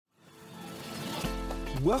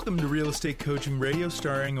Welcome to Real Estate Coaching Radio,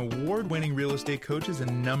 starring award-winning real estate coaches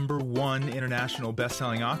and #1 international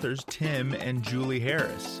best-selling authors, Tim and Julie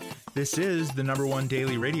Harris. This is the #1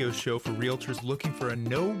 daily radio show for realtors looking for a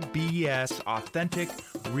no BS, authentic,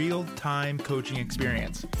 real-time coaching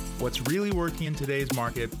experience. What's really working in today's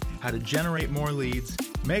market, how to generate more leads,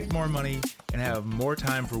 make more money, and have more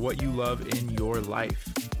time for what you love in your life.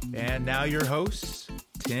 And now your hosts,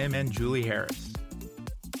 Tim and Julie Harris.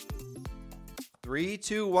 3,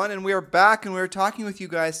 2, 1, and we are back, and we're talking with you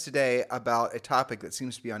guys today about a topic that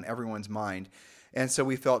seems to be on everyone's mind. And so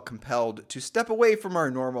we felt compelled to step away from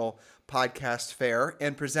our normal podcast fare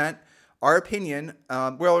and present our opinion.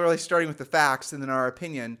 We're really starting with the facts and then our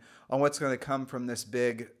opinion on what's going to come from this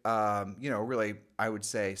big, really, I would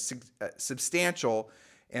say, substantial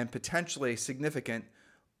and potentially significant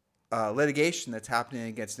litigation that's happening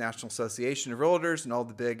against National Association of Realtors and all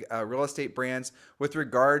the big real estate brands with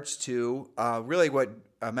regards to really what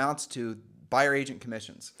amounts to buyer agent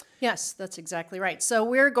commissions. Yes, that's exactly right. So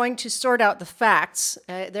we're going to sort out the facts.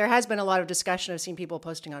 There has been a lot of discussion. I've seen people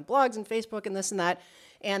posting on blogs and Facebook and this and that.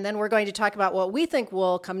 And then we're going to talk about what we think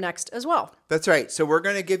will come next as well. That's right. So we're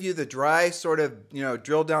going to give you the dry sort of,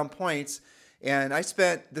 drill down points. And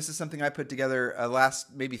this is something I put together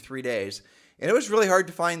last maybe 3 days. And it was really hard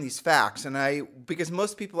to find these facts. Because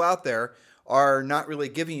most people out there are not really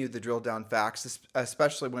giving you the drill down facts,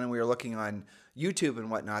 especially when we were looking on YouTube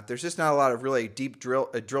and whatnot. There's just not a lot of really deep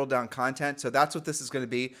drill down content. So that's what this is going to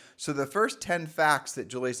be. So the first 10 facts that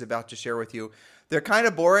Julie's about to share with you, they're kind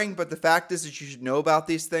of boring, but the fact is that you should know about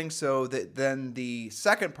these things. So that then the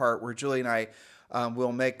second part where Julie and I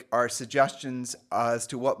will make our suggestions as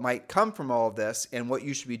to what might come from all of this and what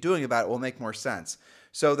you should be doing about it will make more sense.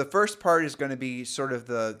 So the first part is going to be sort of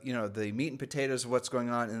the meat and potatoes of what's going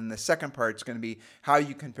on. And then the second part is going to be how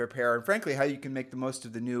you can prepare and frankly, how you can make the most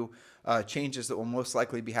of the new changes that will most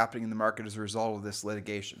likely be happening in the market as a result of this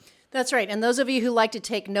litigation. That's right. And those of you who like to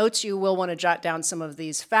take notes, you will want to jot down some of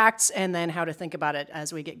these facts and then how to think about it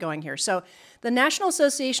as we get going here. So the National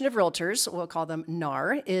Association of Realtors, we'll call them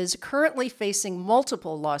NAR, is currently facing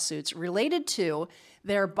multiple lawsuits related to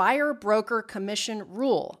their buyer broker commission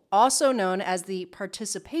rule, also known as the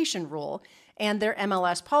participation rule, and their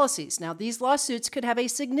MLS policies. Now, these lawsuits could have a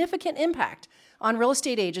significant impact on real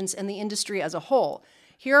estate agents and the industry as a whole.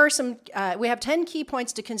 Here are some, we have 10 key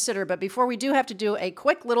points to consider, but before we do have to do a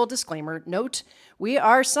quick little disclaimer. Note, we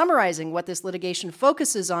are summarizing what this litigation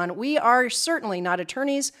focuses on. We are certainly not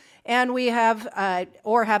attorneys, and we have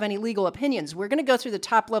any legal opinions. We're going to go through the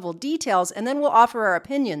top level details, and then we'll offer our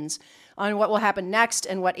opinions on what will happen next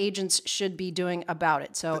and what agents should be doing about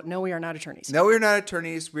it. So, no, we are not attorneys. No, we're not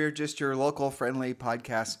attorneys. We're just your local friendly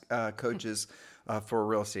podcast coaches for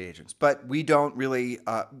real estate agents. But we don't really,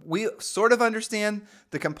 we sort of understand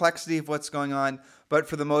the complexity of what's going on, but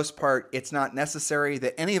for the most part, it's not necessary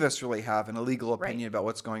that any of us really have an legal opinion about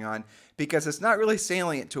what's going on because it's not really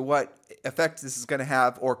salient to what effect this is going to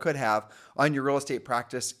have or could have on your real estate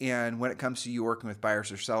practice and when it comes to you working with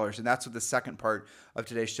buyers or sellers. And that's what the second part of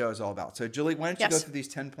today's show is all about. So, Julie, why don't you go through these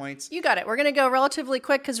 10 points? You got it. We're going to go relatively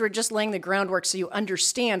quick because we're just laying the groundwork so you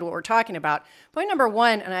understand what we're talking about. Point number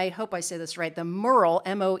 1, and I hope I say this right, the Moehrl,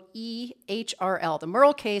 M-O-E-H-R-L. The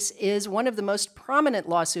Moehrl case is one of the most prominent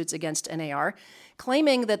lawsuits against NAR,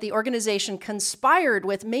 claiming that the organization conspired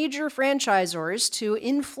with major franchisors to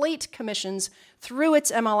inflate commissions through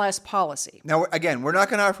its MLS policy. Now, again, we're not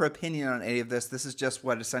going to offer opinion on any of this. This is just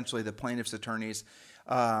what essentially the plaintiff's attorneys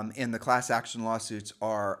in the class action lawsuits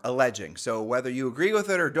are alleging. So whether you agree with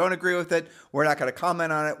it or don't agree with it, we're not going to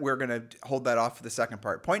comment on it. We're going to hold that off for the second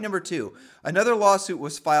part. Point number 2, another lawsuit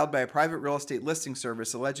was filed by a private real estate listing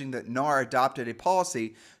service alleging that NAR adopted a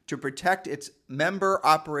policy to protect its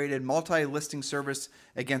member-operated multi-listing service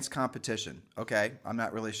against competition. Okay, I'm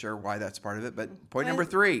not really sure why that's part of it, but point number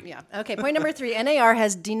 3. Yeah, okay, point number 3, NAR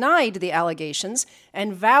has denied the allegations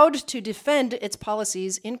and vowed to defend its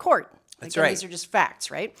policies in court. That's Again, right. These are just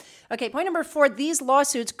facts, right? Okay, point number 4, these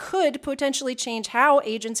lawsuits could potentially change how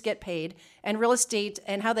agents get paid and real estate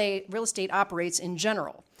and how real estate operates in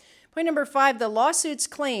general. Point number 5, the lawsuits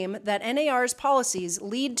claim that NAR's policies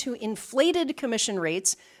lead to inflated commission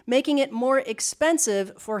rates, making it more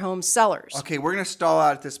expensive for home sellers. Okay, we're going to stall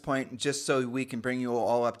out at this point just so we can bring you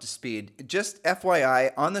all up to speed. Just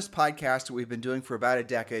FYI, on this podcast that we've been doing for about a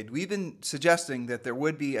decade, we've been suggesting that there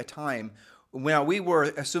would be a time when we were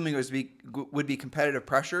assuming it would be competitive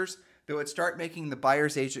pressures that would start making the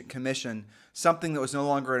buyer's agent commission something that was no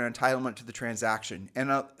longer an entitlement to the transaction. And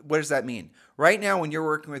what does that mean? Right now, when you're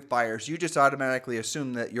working with buyers, you just automatically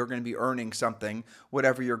assume that you're going to be earning something,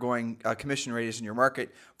 whatever your going commission rate is in your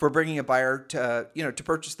market, for bringing a buyer to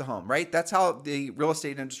purchase the home, right? That's how the real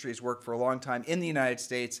estate industry has worked for a long time in the United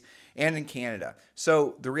States and in Canada.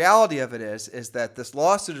 So the reality of it is that this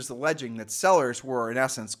lawsuit is alleging that sellers were, in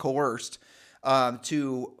essence, coerced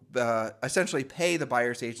to essentially pay the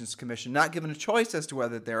buyer's agent's commission, not given a choice as to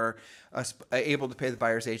whether they're able to pay the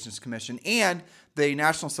buyer's agent's commission. And the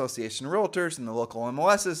National Association of Realtors and the local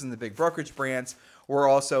MLSs and the big brokerage brands were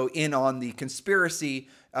also in on the conspiracy,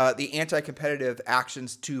 the anti-competitive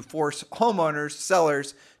actions to force homeowners,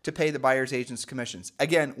 sellers, to pay the buyer's agent's commissions.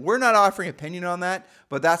 Again, we're not offering opinion on that,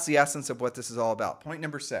 but that's the essence of what this is all about. Point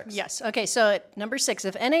number 6. Yes. Okay. So number 6,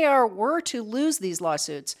 if NAR were to lose these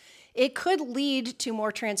lawsuits, it could lead to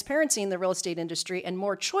more transparency in the real estate industry and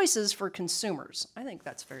more choices for consumers. I think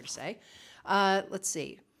that's fair to say. Let's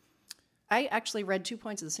see. I actually read 2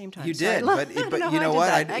 points at the same time. You did, but you know what?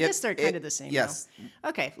 I guess they're kind of the same. Yes.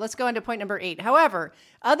 Though. Okay, let's go into point number 8. However,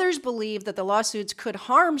 others believe that the lawsuits could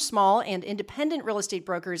harm small and independent real estate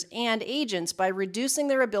brokers and agents by reducing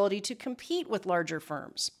their ability to compete with larger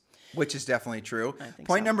firms. Which is definitely true.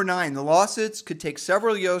 Point number 9, the lawsuits could take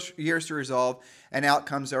several years to resolve and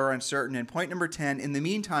outcomes are uncertain. And point number 10, in the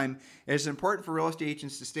meantime, it is important for real estate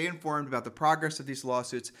agents to stay informed about the progress of these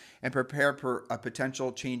lawsuits and prepare for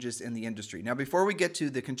potential changes in the industry. Now, before we get to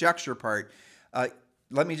the conjecture part,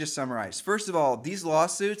 let me just summarize. First of all, these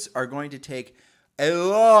lawsuits are going to take a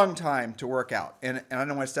long time to work out. And I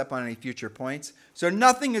don't want to step on any future points. So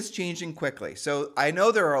nothing is changing quickly. So I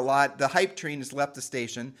know there are the hype train has left the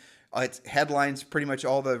station. It's headlines pretty much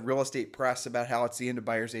all the real estate press about how it's the end of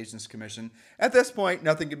buyer's agent's commission. At this point,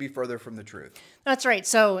 nothing could be further from the truth. That's right.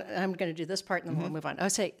 So I'm going to do this part and then we'll move on.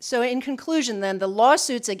 Okay. So in conclusion, then, the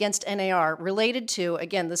lawsuits against NAR related to,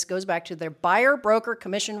 again, this goes back to their buyer broker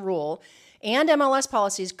commission rule and MLS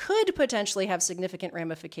policies could potentially have significant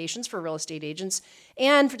ramifications for real estate agents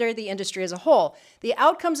and for the industry as a whole. The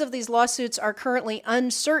outcomes of these lawsuits are currently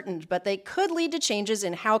uncertain, but they could lead to changes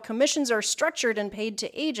in how commissions are structured and paid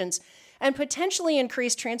to agents and potentially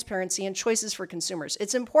increase transparency and choices for consumers.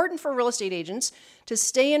 It's important for real estate agents to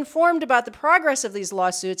stay informed about the progress of these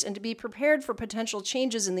lawsuits and to be prepared for potential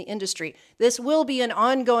changes in the industry. This will be an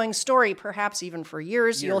ongoing story, perhaps even for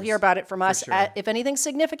years. You'll hear about it from us. Sure. If anything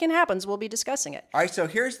significant happens, we'll be discussing it. All right, so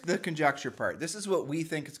here's the conjecture part. This is what we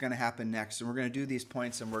think is going to happen next, and we're going to do these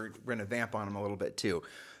points, and we're going to vamp on them a little bit too.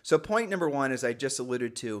 So point number 1, as I just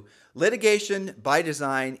alluded to, litigation by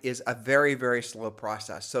design is a very, very slow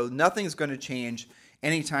process. So nothing's going to change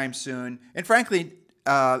anytime soon. And frankly,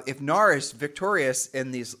 if NAR is victorious in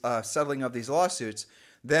these settling of these lawsuits,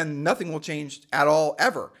 then nothing will change at all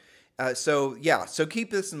ever. So keep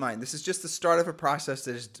this in mind. This is just the start of a process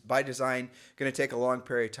that is by design going to take a long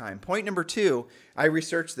period of time. Point number 2, I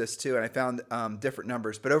researched this too, and I found different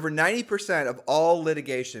numbers, but over 90% of all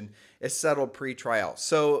litigation is settled pre-trial.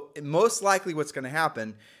 So most likely what's going to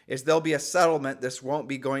happen is there'll be a settlement. This won't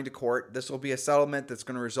be going to court. This will be a settlement that's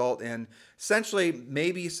going to result in essentially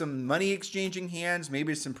maybe some money exchanging hands,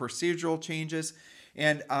 maybe some procedural changes.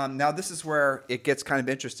 And now this is where it gets kind of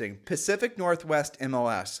interesting. Pacific Northwest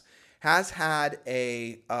MLS has had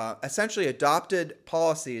essentially adopted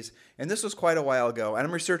policies, and this was quite a while ago, and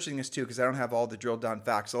I'm researching this too because I don't have all the drilled down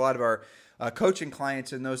facts. A lot of our coaching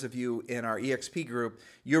clients and those of you in our EXP group,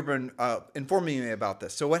 you've been informing me about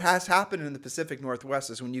this. So what has happened in the Pacific Northwest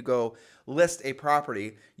is when you go list a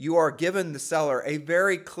property, you are given the seller a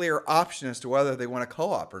very clear option as to whether they want a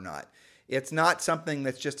co-op or not. It's not something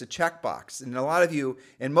that's just a checkbox. And a lot of you,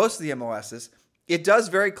 in most of the MLSs, it does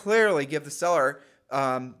very clearly give the seller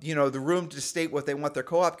the room to state what they want their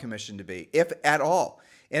co-op commission to be, if at all.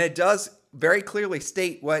 And it does very clearly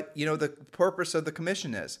state what, the purpose of the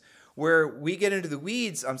commission is. Where we get into the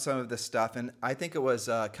weeds on some of this stuff, and I think it was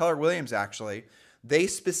Keller Williams actually, they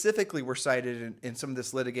specifically were cited in some of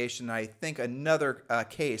this litigation, I think another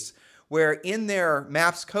case, where in their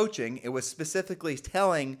MAPS coaching, it was specifically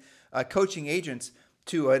telling coaching agents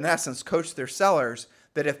to, in essence, coach their sellers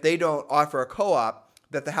that if they don't offer a co-op,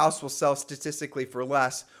 that the house will sell statistically for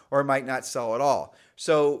less or might not sell at all.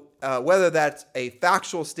 So whether that's a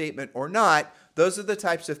factual statement or not, those are the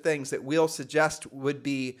types of things that we'll suggest would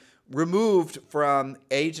be removed from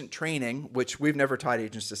agent training, which we've never taught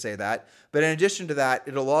agents to say that. But in addition to that,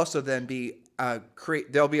 it'll also then be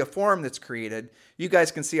there'll be a form that's created. You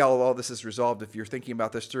guys can see how all this is resolved if you're thinking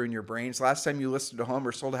about this through in your brains. Last time you listed a home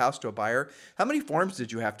or sold a house to a buyer, how many forms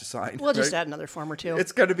did you have to sign? We'll just add another form or two.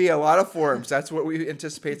 It's going to be a lot of forms. That's what we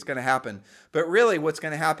anticipate is going to happen. But really what's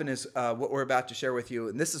going to happen is what we're about to share with you.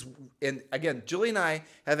 And again, Julie and I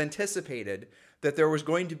have anticipated that there was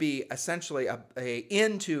going to be essentially a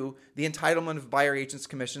end to the entitlement of buyer agents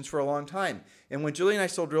commissions for a long time. And when Julie and I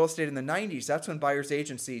sold real estate in the 90s, that's when buyer's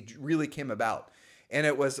agency really came about. And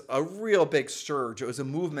it was a real big surge. It was a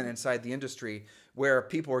movement inside the industry where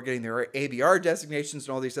people were getting their ABR designations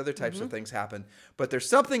and all these other types of things happen. But there's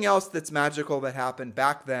something else that's magical that happened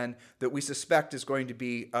back then that we suspect is going to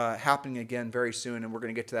be happening again very soon. And we're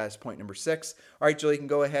going to get to that as point number 6. All right, Julie, you can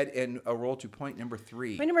go ahead and roll to point number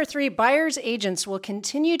 3. Point number 3, buyer's agents will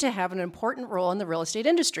continue to have an important role in the real estate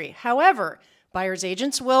industry. However, buyer's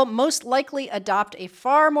agents will most likely adopt a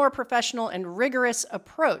far more professional and rigorous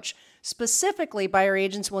approach. Specifically, buyer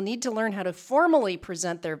agents will need to learn how to formally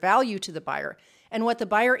present their value to the buyer and what the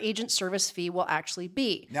buyer agent service fee will actually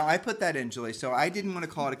be. Now, I put that in, Julie, so I didn't want to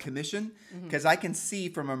call it a commission because I can see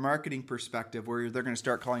from a marketing perspective where they're going to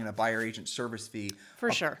start calling it a buyer agent service fee.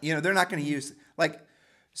 For sure. They're not going to use,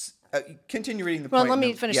 continue reading the point. point. Well, let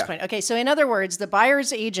me finish the point. Okay, so in other words, the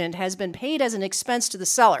buyer's agent has been paid as an expense to the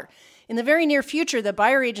seller. In the very near future, the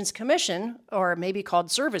buyer agent's commission, or maybe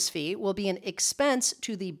called service fee, will be an expense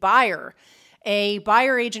to the buyer. A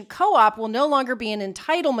buyer agent co-op will no longer be an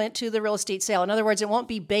entitlement to the real estate sale. In other words, it won't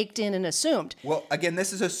be baked in and assumed. Well, again,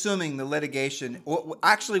 this is assuming the litigation.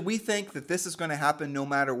 Actually, we think that this is going to happen no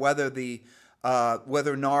matter whether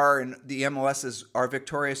whether NAR and the MLSs are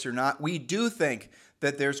victorious or not. We do think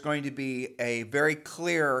that there's going to be a very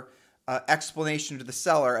clear explanation to the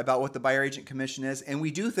seller about what the buyer agent commission is. And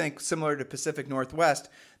we do think, similar to Pacific Northwest,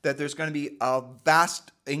 that there's going to be a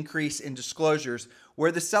vast increase in disclosures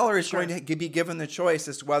where the seller is going to be given the choice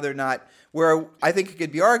as to whether or not, where I think it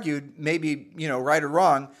could be argued, maybe, right or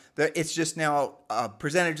wrong, that it's just now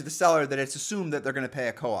presented to the seller that it's assumed that they're going to pay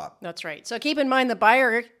a co-op. That's right. So keep in mind the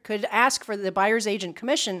buyer could ask for the buyer's agent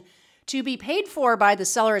commission to be paid for by the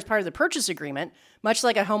seller as part of the purchase agreement, much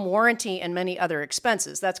like a home warranty and many other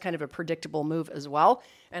expenses. That's kind of a predictable move as well.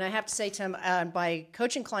 And I have to say, Tim, by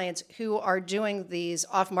coaching clients who are doing these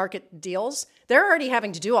off-market deals, they're already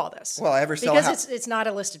having to do all this. Well, because it's not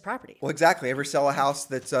a listed property. Well, exactly. Ever sell a house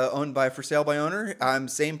that's owned by for sale by owner?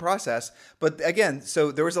 Same process. But again,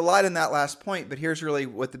 so there was a lot in that last point, but here's really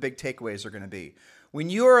what the big takeaways are going to be. When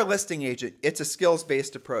you are a listing agent, it's a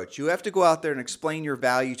skills-based approach. You have to go out there and explain your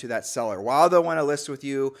value to that seller. Why they'll want to list with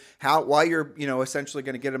you, why you're essentially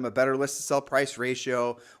going to get them a better list-to-sell price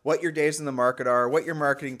ratio, what your days in the market are, what your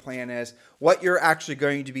marketing plan is, what you're actually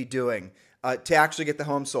going to be doing to actually get the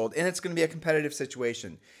home sold. And it's going to be a competitive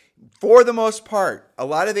situation. For the most part, a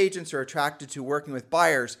lot of agents are attracted to working with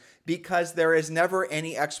buyers because there is never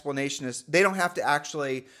any explanation. They don't have to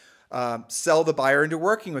actually sell the buyer into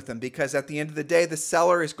working with them because at the end of the day, the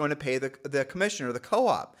seller is going to pay the commission or the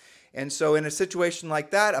co-op. And so in a situation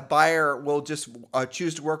like that, a buyer will just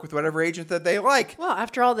choose to work with whatever agent that they like. Well,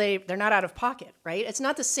 after all, they're not out of pocket, right? It's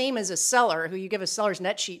not the same as a seller who you give a seller's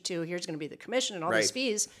net sheet to. Here's going to be the commission and all these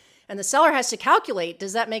fees. And the seller has to calculate,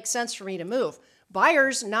 does that make sense for me to move?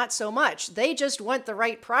 Buyers, not so much. They just want the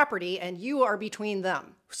right property and you are between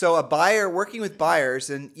them. So a buyer working with buyers,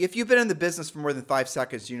 and if you've been in the business for more than 5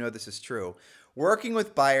 seconds, you know this is true. Working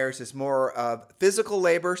with buyers is more physical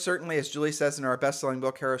labor, certainly, as Julie says in our best-selling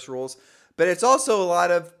book, Harris Rules, but it's also a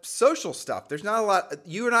lot of social stuff. There's not a lot.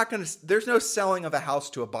 There's no selling of a house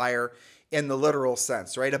to a buyer in the literal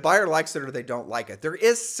sense, right? A buyer likes it or they don't like it. There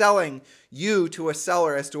is selling you to a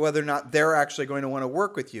seller as to whether or not they're actually going to want to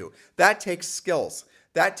work with you. That takes skills.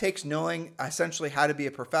 That takes knowing essentially how to be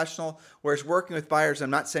a professional, whereas working with buyers, I'm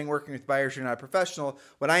not saying working with buyers you're not a professional.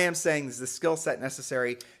 What I am saying is the skill set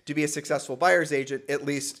necessary to be a successful buyer's agent, at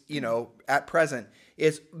least, at present,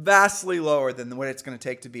 is vastly lower than what it's going to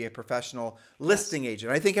take to be a professional listing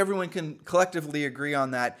agent. I think everyone can collectively agree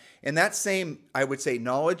on that. And that same, I would say,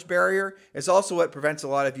 knowledge barrier is also what prevents a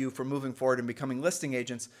lot of you from moving forward and becoming listing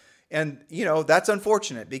agents. And, that's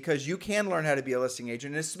unfortunate because you can learn how to be a listing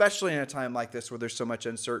agent, and especially in a time like this where there's so much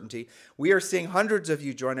uncertainty. We are seeing hundreds of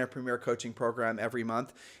you join our Premier Coaching Program every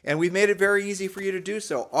month, and we've made it very easy for you to do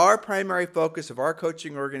so. Our primary focus of our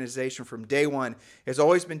coaching organization from day one has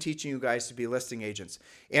always been teaching you guys to be listing agents.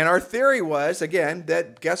 And our theory was, again,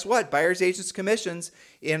 that guess what? Buyers agents commissions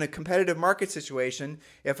in a competitive market situation,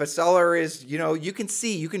 if a seller is, you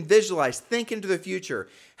can visualize, think into the future,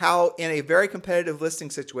 how in a very competitive listing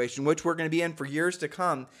situation, which we're going to be in for years to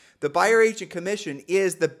come, the buyer agent commission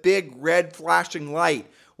is the big red flashing light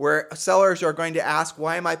where sellers are going to ask,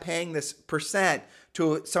 why am I paying this percent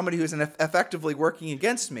to somebody who's effectively working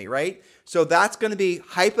against me, right? So that's going to be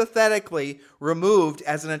hypothetically removed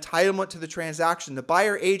as an entitlement to the transaction. The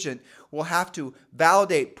buyer agent will have to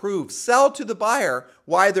validate, prove, sell to the buyer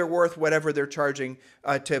why they're worth whatever they're charging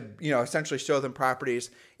to, essentially show them properties.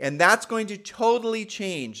 And that's going to totally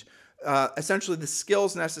change essentially the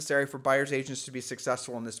skills necessary for buyer's agents to be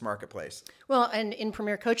successful in this marketplace. Well, and in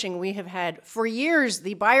Premier Coaching, we have had for years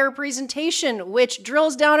the buyer presentation, which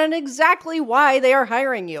drills down on exactly why they are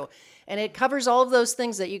hiring you. And it covers all of those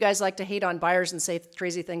things that you guys like to hate on buyers and say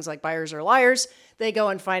crazy things like buyers are liars. They go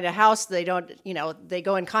and find a house. They don't, they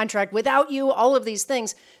go in contract without you, all of these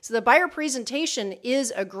things. So the buyer presentation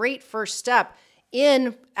is a great first step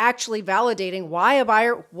in actually validating why a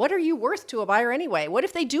buyer, what are you worth to a buyer anyway? What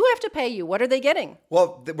if they do have to pay you? What are they getting?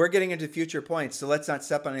 Well, we're getting into future points, so let's not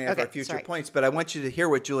step on any of our future points, but I want you to hear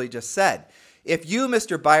what Julie just said. If you,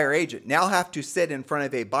 Mr. Buyer Agent, now have to sit in front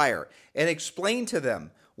of a buyer and explain to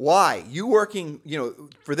them why you working,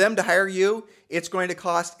 for them to hire you, it's going to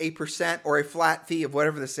cost 1% or a flat fee of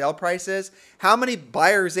whatever the sale price is. How many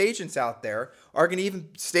buyer's agents out there are going to even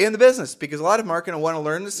stay in the business? Because a lot of them aren't going to want to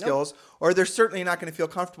learn the skills, or they're certainly not going to feel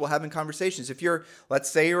comfortable having conversations. If let's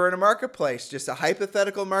say you're in a marketplace, just a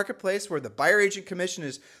hypothetical marketplace where the buyer agent commission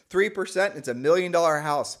is 3%, and it's $1 million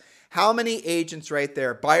house. How many agents right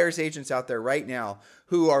there, buyer's agents out there right now,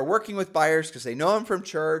 who are working with buyers because they know them from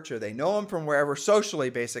church or they know them from wherever, socially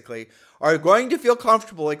basically, are going to feel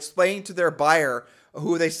comfortable explaining to their buyer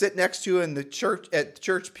who they sit next to in the church at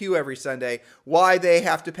church pew every Sunday why they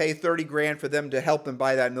have to pay $30,000 for them to help them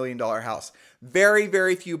buy that $1 million house? Very,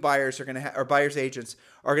 very few buyers are going to or buyers agents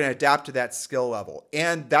are going to adapt to that skill level,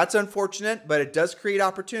 and that's unfortunate. But it does create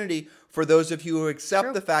opportunity for those of you who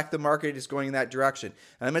accept the fact the market is going in that direction.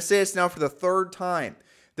 And I'm going to say this now for the third time.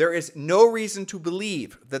 There is no reason to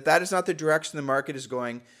believe that is not the direction the market is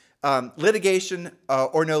going. Litigation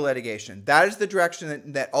or no litigation. That is the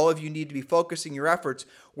direction that all of you need to be focusing your efforts,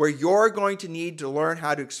 where you're going to need to learn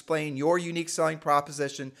how to explain your unique selling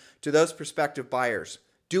proposition to those prospective buyers.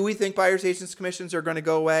 Do we think buyer's agents' commissions are going to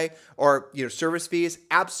go away, or service fees?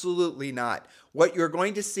 Absolutely not. What you're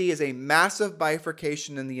going to see is a massive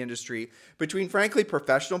bifurcation in the industry between, frankly,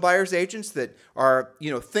 professional buyer's agents that are,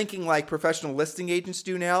 thinking like professional listing agents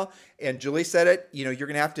do now. And Julie said it, you're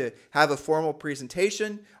going to have a formal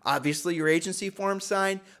presentation, obviously your agency form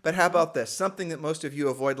signed, but how about this? Something that most of you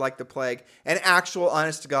avoid like the plague, an actual,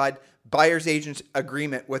 honest to God, buyer's agent's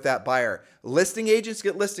agreement with that buyer. Listing agents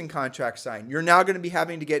get listing contracts signed. You're now going to be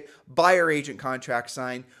having to get buyer agent contracts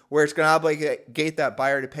signed, where it's going to obligate that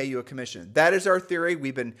buyer to pay you a commission. That is our theory.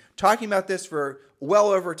 We've been talking about this for well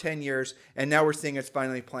over 10 years, and now we're seeing it's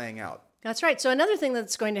finally playing out. That's right. So another thing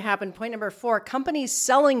that's going to happen, point number 4, companies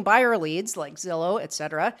selling buyer leads like Zillow,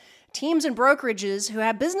 etc., teams and brokerages who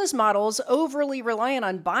have business models overly reliant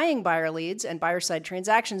on buying buyer leads and buyer-side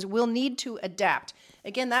transactions will need to adapt.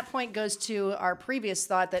 Again, that point goes to our previous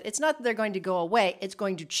thought that it's not that they're going to go away, it's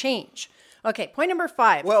going to change. Okay, point number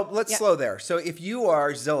 5. Well, let's slow there. So if you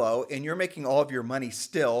are Zillow and you're making all of your money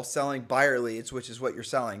still selling buyer leads, which is what you're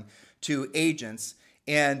selling, to agents,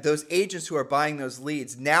 and those agents who are buying those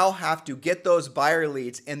leads now have to get those buyer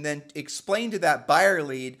leads and then explain to that buyer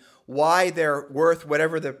lead why they're worth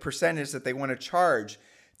whatever the percentage that they want to charge.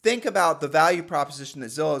 Think about the value proposition that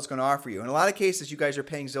Zillow is going to offer you. In a lot of cases, you guys are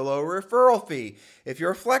paying Zillow a referral fee. If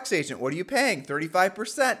you're a flex agent, what are you paying?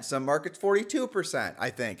 35%. Some markets 42%, I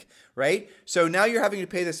think, right? So now you're having to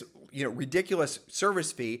pay this, ridiculous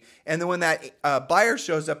service fee. And then when that buyer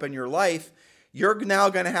shows up in your life, you're now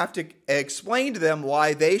going to have to explain to them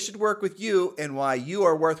why they should work with you and why you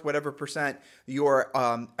are worth whatever percent you're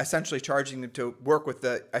essentially charging them to work with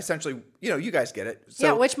you guys get it. So,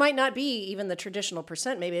 yeah, which might not be even the traditional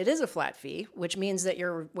percent. Maybe it is a flat fee, which means that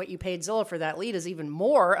what you paid Zillow for that lead is even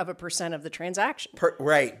more of a percent of the transaction.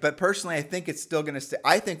 Right. But personally, I think it's still going to stay.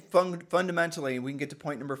 I think fundamentally, we can get to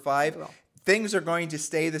point number 5. Things are going to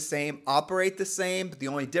stay the same, operate the same, but the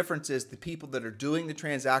only difference is the people that are doing the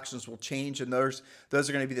transactions will change, and those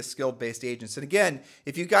are going to be the skilled-based agents. And again,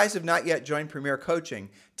 if you guys have not yet joined Premier Coaching,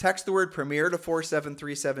 text the word Premier to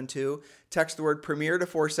 47372, text the word Premier to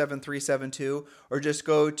 47372, or just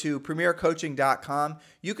go to premiercoaching.com.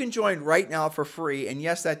 You can join right now for free, and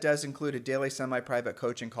yes, that does include a daily semi-private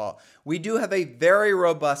coaching call. We do have a very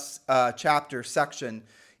robust chapter section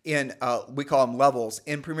in, we call them levels,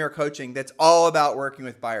 in Premier Coaching that's all about working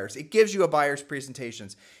with buyers. It gives you a buyer's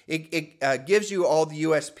presentations. It gives you all the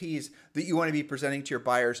USPs that you want to be presenting to your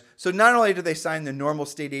buyers. So not only do they sign the normal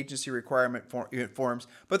state agency requirement forms,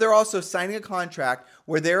 but they're also signing a contract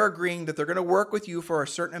where they're agreeing that they're going to work with you for a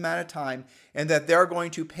certain amount of time and that they're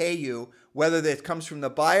going to pay you, whether it comes from the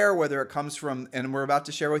buyer, whether it comes from, and we're about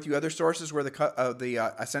to share with you other sources where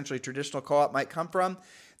the essentially traditional co-op might come from.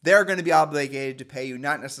 They're going to be obligated to pay you,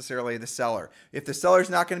 not necessarily the seller. If the seller's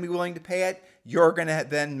not going to be willing to pay it, you're going to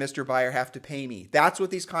then, Mr. Buyer, have to pay me. That's what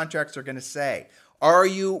these contracts are going to say. Are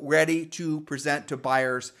you ready to present to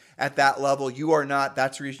buyers at that level? You are not.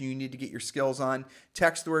 That's the reason you need to get your skills on.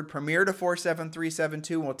 Text the word Premier to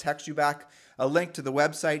 47372 and we'll text you back a link to the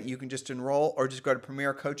website. You can just enroll or just go to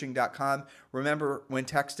premiercoaching.com. Remember, when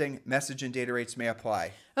texting, message and data rates may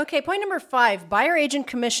apply. Okay, point number 5, buyer agent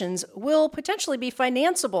commissions will potentially be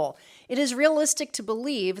financeable. It is realistic to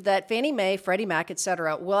believe that Fannie Mae, Freddie Mac,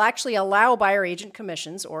 etc. will actually allow buyer agent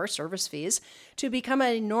commissions or service fees to become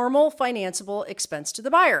a normal financeable expense to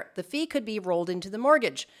the buyer. The fee could be rolled into the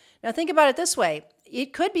mortgage. Now think about it this way.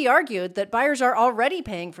 It could be argued that buyers are already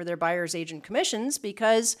paying for their buyer's agent commissions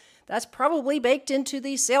because that's probably baked into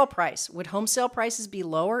the sale price. Would home sale prices be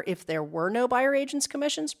lower if there were no buyer agents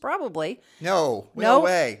commissions? Probably. No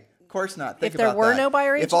way. Of course not. Think if there about were that. no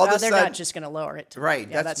buyer agents, They're not just going to lower it. Right.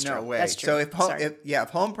 Yeah, that's no true. way. That's true. So if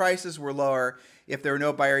home prices were lower, if there were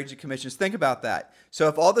no buyer agent commissions, think about that. So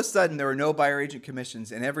if all of a sudden there were no buyer agent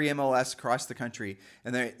commissions in every MLS across the country,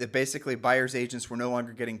 and that basically buyers agents were no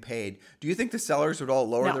longer getting paid, do you think the sellers would all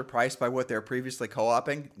lower their price by what they were previously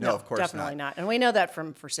co-oping? No, of course definitely not. And we know that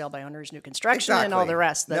from for sale by owners, new construction, and all the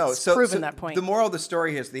rest. That's proven that point. The moral of the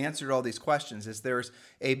story is the answer to all these questions is there's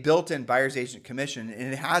a built-in buyer's agent commission,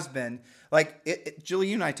 and it has been Julie,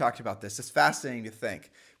 you and I talked about this. It's fascinating to think.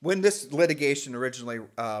 When this litigation originally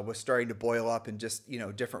was starting to boil up in just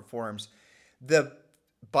different forms, the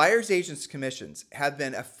buyer's agents commissions have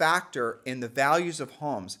been a factor in the values of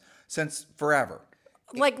homes since forever.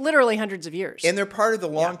 Like literally hundreds of years. And they're part of the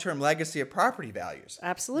long-term legacy of property values.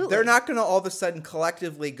 Absolutely. They're not going to all of a sudden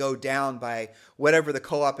collectively go down by whatever the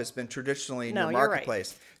co-op has been traditionally in your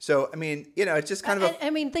marketplace. Right. So, it's just kind of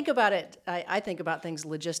think about it. I think about things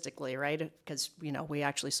logistically, right? Because, we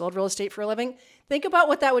actually sold real estate for a living. Think about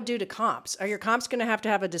what that would do to comps. Are your comps going to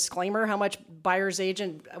have a disclaimer how much buyer's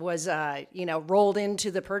agent was, rolled into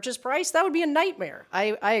the purchase price? That would be a nightmare.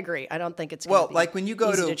 I agree. I don't think it's going to be like when you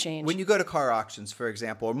go to change. When you go to car auctions, for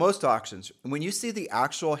example, or most auctions, when you see the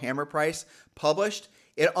actual hammer price published,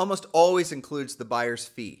 it almost always includes the buyer's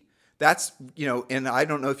fee. That's, and I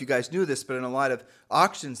don't know if you guys knew this, but in a lot of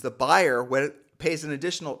auctions, the buyer pays an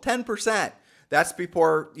additional 10%. That's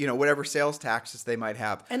before, whatever sales taxes they might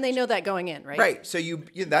have. And they know that going in, right? Right. So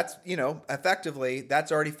that's, effectively,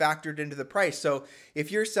 that's already factored into the price. So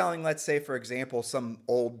if you're selling, let's say, for example, some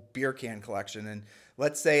old beer can collection, and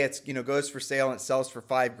let's say it's, goes for sale and it sells for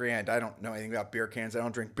 $5,000. I don't know anything about beer cans. I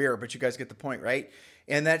don't drink beer, but you guys get the point, right?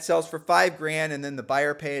 And that sells for $5,000, and then the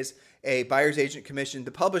buyer pays a buyer's agent commission.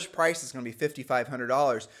 The published price is going to be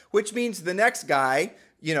 $5,500, which means the next guy,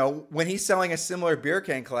 when he's selling a similar beer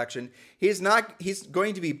can collection, he's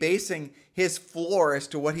going to be basing his floor as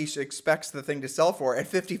to what he expects the thing to sell for at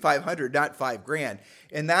 $5,500, not $5,000.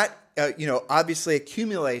 And that, obviously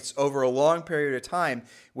accumulates over a long period of time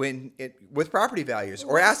with property values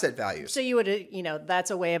or asset values. So you would, that's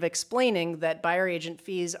a way of explaining that buyer agent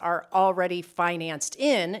fees are already financed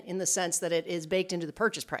in the sense that it is baked into the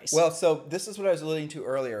purchase price. Well, so this is what I was alluding to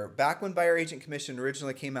earlier. Back when buyer agent commission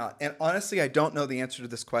originally came out, and honestly, I don't know the answer to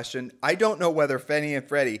this question. I don't know whether Fannie and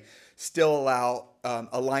Freddie still allow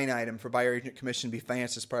a line item for buyer agent commission to be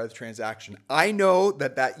financed as part of the transaction. I know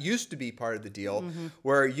that used to be part of the deal,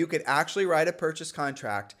 where you could actually write a purchase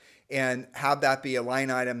contract and have that be a line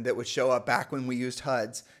item that would show up back when we used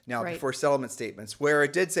HUDs, before settlement statements, where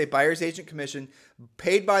it did say buyer's agent commission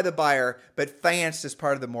paid by the buyer, but financed as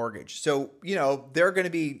part of the mortgage. So, they're going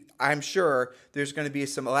to be, I'm sure there's going to be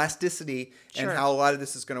some elasticity in how a lot of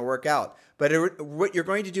this is going to work out. But what you're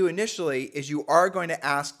going to do initially is you are going to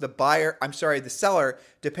ask the seller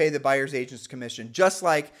to pay the buyer's agent's commission, just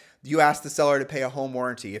like you ask the seller to pay a home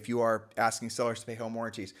warranty if you are asking sellers to pay home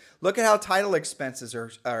warranties. Look at how title expenses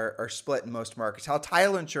are split in most markets, how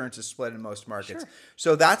title insurance is split in most markets. Sure.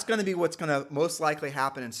 So that's going to be what's going to most likely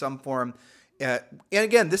happen in some form. And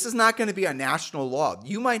again, this is not going to be a national law.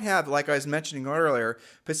 You might have, like I was mentioning earlier,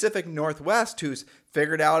 Pacific Northwest, who's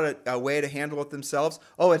figured out a way to handle it themselves.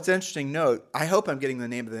 Oh, it's an interesting note. I hope I'm getting the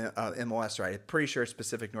name of the MLS right. I'm pretty sure it's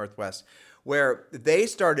Pacific Northwest, where they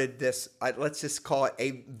started this, let's just call it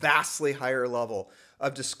a vastly higher level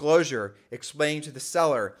of disclosure, explaining to the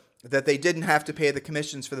seller that they didn't have to pay the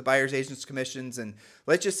commissions for the buyer's agents' commissions, and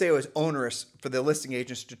let's just say it was onerous for the listing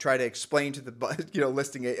agents to try to explain to the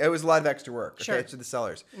listing agent. It was a lot of extra work to the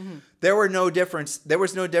sellers. Mm-hmm. There was no difference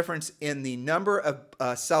in the number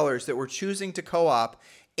of sellers that were choosing to co-op,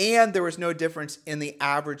 and there was no difference in the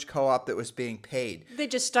average co-op that was being paid. They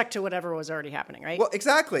just stuck to whatever was already happening, right? Well,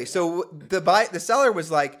 exactly. So the seller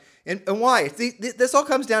was like, and why? This all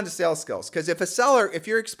comes down to sales skills. Because if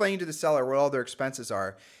you're explaining to the seller what all their expenses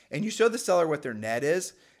are, and you show the seller what their net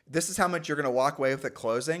is, this is how much you're going to walk away with at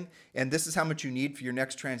closing, and this is how much you need for your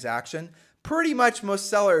next transaction. Pretty much most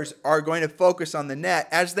sellers are going to focus on the net,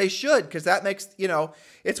 as they should, because that makes,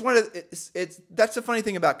 that's the funny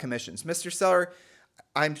thing about commissions. Mr. Seller,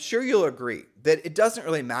 I'm sure you'll agree that it doesn't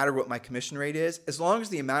really matter what my commission rate is, as long as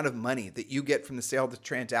the amount of money that you get from the sale of the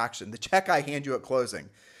transaction, the check I hand you at closing,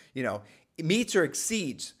 it meets or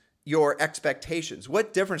exceeds your expectations.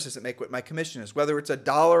 What difference does it make what my commission is? Whether it's $1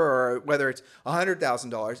 or whether it's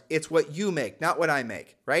 $100,000, it's what you make, not what I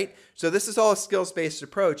make, right? So this is all a skills-based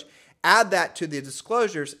approach. Add that to the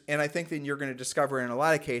disclosures, and I think then you're going to discover in a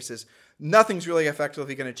lot of cases, nothing's really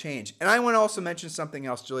effectively going to change. And I want to also mention something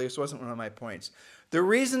else, Julia. This wasn't one of my points. The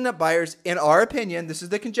reason that buyers, in our opinion, this is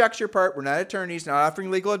the conjecture part, we're not attorneys, not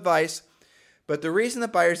offering legal advice, but the reason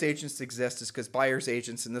that buyer's agents exist is because buyer's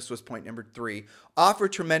agents, and this was point number 3, offer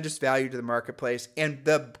tremendous value to the marketplace, and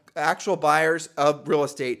the actual buyers of real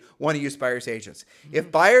estate want to use buyer's agents. Mm-hmm.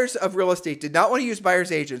 If buyers of real estate did not want to use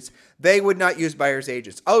buyer's agents, they would not use buyer's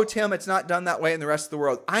agents. Oh, Tim, it's not done that way in the rest of the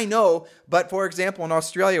world. I know, but for example, in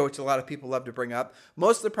Australia, which a lot of people love to bring up,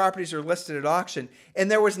 most of the properties are listed at auction,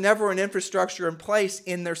 and there was never an infrastructure in place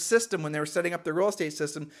in their system when they were setting up their real estate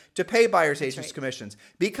system to pay buyer's agents commissions,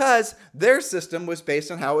 because their system was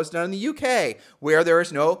based on how it was done in the UK, where there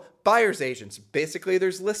is no buyer's agents. Basically,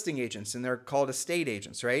 there's listing agents, and they're called estate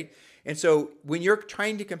agents, right? And so when you're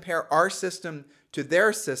trying to compare our system to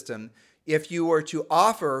their system, if you were to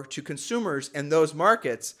offer to consumers in those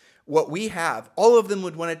markets what we have, all of them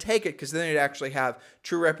would want to take it, because then they'd actually have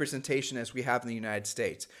true representation as we have in the United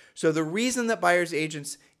States. So the reason that buyer's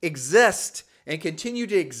agents exist and continue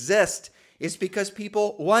to exist is because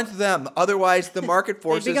people want them. Otherwise, the market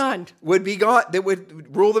forces would be gone. They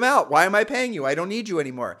would rule them out. Why am I paying you? I don't need you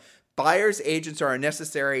anymore. Buyer's agents are a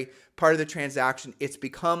necessary part of the transaction. It's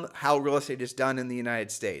become how real estate is done in the United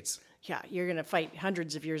States. Yeah, you're going to fight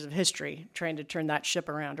hundreds of years of history trying to turn that ship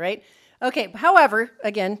around, right? Okay, however,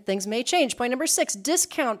 again, things may change. Point number 6,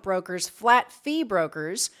 discount brokers, flat fee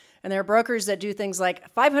brokers, and there are brokers that do things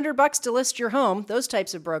like $500 to list your home. Those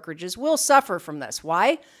types of brokerages will suffer from this.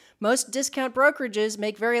 Why? Most discount brokerages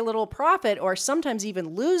make very little profit or sometimes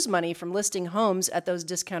even lose money from listing homes at those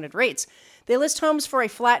discounted rates. They list homes for a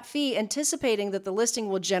flat fee, anticipating that the listing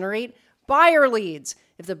will generate buyer leads.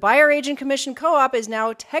 If the buyer agent commission co-op is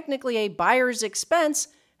now technically a buyer's expense,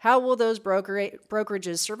 how will those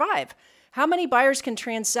brokerages survive? How many buyers can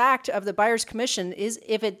transact of the buyer's commission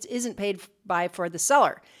if it isn't paid by for the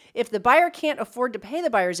seller? If the buyer can't afford to pay the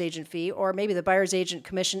buyer's agent fee, or maybe the buyer's agent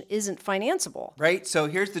commission isn't financeable. Right. So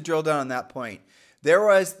here's the drill down on that point. There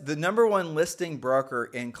was the number one listing broker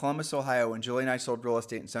in Columbus, Ohio, when Julie and I sold real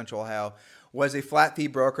estate in Central Ohio, was a flat fee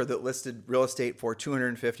broker that listed real estate for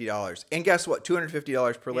 $250. And guess what?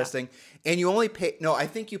 $250 per listing. And you only pay, no, I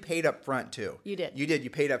think you paid up front too. You did. You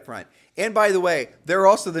paid up front. And by the way, they're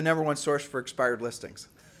also the number one source for expired listings.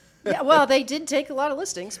 Yeah, well, they did take a lot of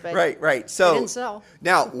listings, but right. So they didn't sell.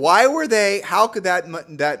 Now, why were they? How could that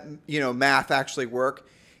math actually work?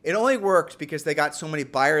 It only worked because they got so many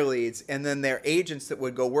buyer leads, and then their agents that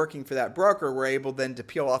would go working for that broker were able then to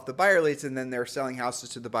peel off the buyer leads, and then they're selling houses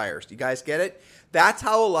to the buyers. Do you guys get it? That's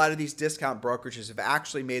how a lot of these discount brokerages have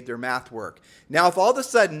actually made their math work. Now, if all of a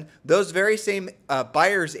sudden those very same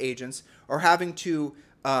buyers agents are having to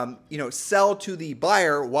sell to the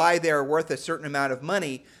buyer why they're worth a certain amount of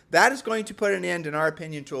money, that is going to put an end, in our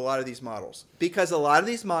opinion, to a lot of these models. Because a lot of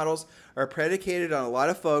these models are predicated on a lot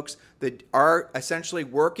of folks that are essentially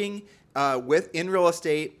working in real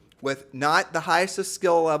estate with not the highest of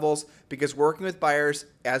skill levels, because working with buyers,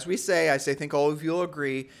 as we say, I think all of you will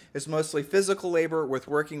agree, is mostly physical labor.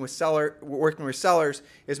 Working with sellers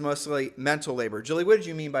is mostly mental labor. Julie, what did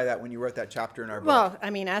you mean by that when you wrote that chapter in our book? Well, I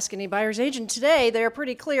mean, ask any buyer's agent today. They're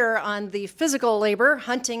pretty clear on the physical labor,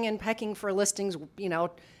 hunting and pecking for listings,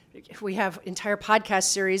 we have entire podcast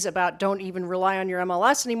series about don't even rely on your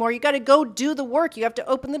MLS anymore. You got to go do the work. You have to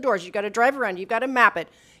open the doors. You got to drive around. You've got to map it.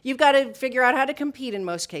 You've got to figure out how to compete in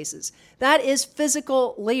most cases. That is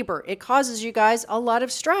physical labor. It causes you guys a lot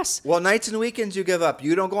of stress. Well, nights and weekends you give up.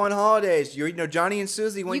 You don't go on holidays. You're, Johnny and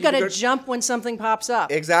Susie. You got to jump when something pops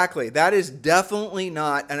up. Exactly. That is definitely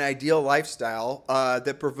not an ideal lifestyle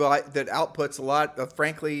that outputs a lot of,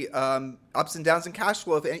 frankly, ups and downs in cash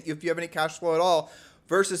flow, if you have any cash flow at all,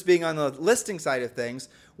 versus being on the listing side of things,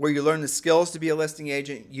 where you learn the skills to be a listing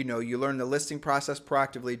agent. You learn the listing process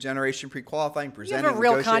proactively, generation, pre-qualifying, presenting, you have a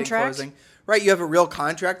real negotiating, contract. closing. Right, you have a real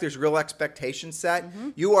contract. There's real expectations set.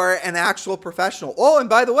 You are an actual professional. Oh, and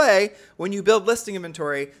by the way, when you build listing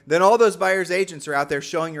inventory, then all those buyers agents are out there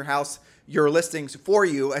showing your house, your listings for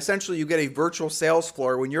you. Essentially, you get a virtual sales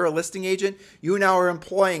floor. When you're a listing agent, you now are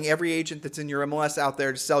employing every agent that's in your MLS out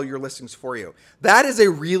there to sell your listings for you. That is a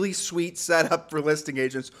really sweet setup for listing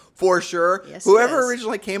agents, for sure. Yes, Whoever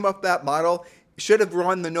originally came up with that model should have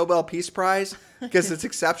won the Nobel Peace Prize because it's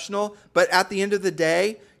exceptional. But at the end of the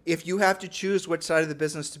day, if you have to choose which side of the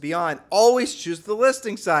business to be on, always choose the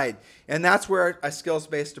listing side. And that's where a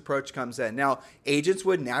skills-based approach comes in. Now, agents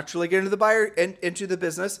would naturally get into the buyer into the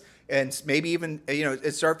business and maybe even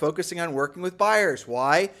start focusing on working with buyers.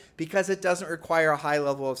 Why? Because it doesn't require a high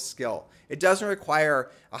level of skill. It doesn't require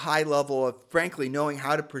a high level of, frankly, knowing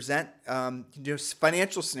how to present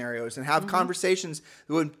financial scenarios and have conversations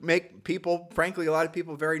that would make people, frankly, a lot of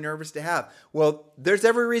people very nervous to have. Well, there's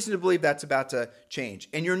every reason to believe that's about to change.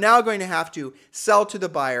 And you're now going to have to sell to the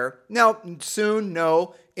buyer. Now, soon,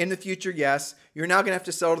 no. In the future, yes. You're now going to have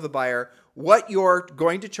to sell to the buyer what you're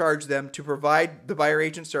going to charge them to provide the buyer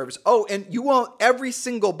agent service. Oh, and every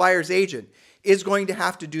single buyer's agent is going to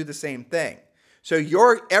have to do the same thing. So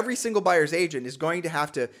every single buyer's agent is going to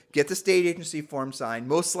have to get the state agency form signed,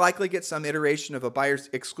 most likely get some iteration of a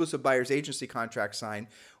exclusive buyer's agency contract signed,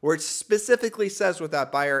 where it specifically says what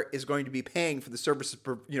that buyer is going to be paying for the services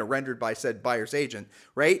rendered by said buyer's agent,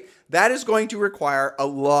 right? That is going to require a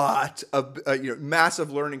lot of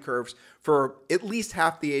massive learning curves for at least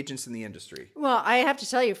half the agents in the industry. Well, I have to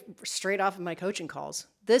tell you straight off of my coaching calls,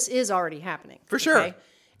 this is already happening. For sure.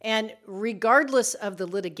 And regardless of the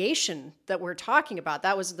litigation that we're talking about,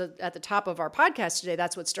 that was at the top of our podcast today.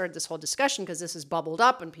 That's what started this whole discussion, because this has bubbled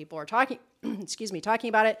up and people are talking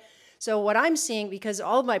about it. So what I'm seeing, because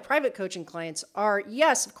all of my private coaching clients are,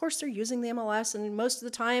 yes, of course, they're using the MLS, and most of the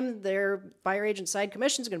time their buyer agent side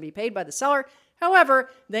commission is going to be paid by the seller. However,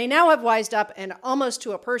 they now have wised up and almost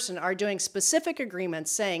to a person are doing specific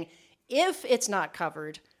agreements saying, if it's not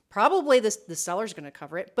covered, probably the seller's going to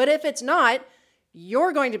cover it. But if it's not,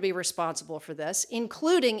 you're going to be responsible for this,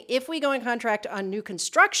 including if we go in contract on new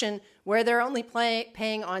construction where they're only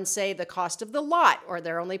paying on, say, the cost of the lot, or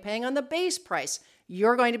they're only paying on the base price.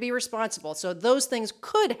 You're going to be responsible. So those things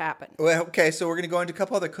could happen. Well, okay, so we're going to go into a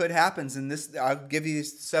couple other could happens, and this I'll give you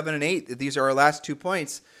 7 and 8. These are our last 2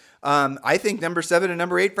 points. I think number 7 and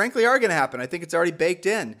number 8, frankly, are going to happen. I think it's already baked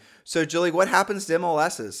in. So, Julie, what happens to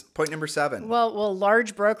MLSs? Point number 7. Well,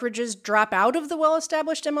 large brokerages drop out of the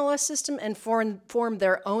well-established MLS system and form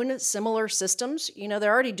their own similar systems.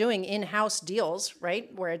 They're already doing in-house deals,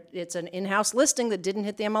 right, where it's an in-house listing that didn't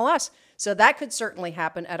hit the MLS. So that could certainly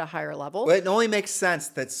happen at a higher level. Well, it only makes sense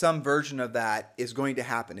that some version of that is going to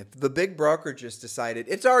happen. If the big brokerages decided,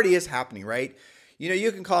 it already is happening, right?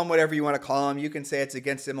 You can call them whatever you want to call them. You can say it's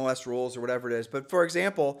against MLS rules or whatever it is. But for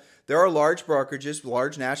example, there are large brokerages,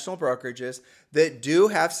 large national brokerages that do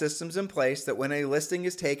have systems in place that when a listing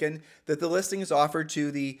is taken, that the listing is offered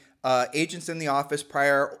to the agents in the office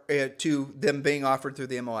prior to them being offered through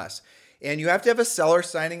the MLS. And you have to have a seller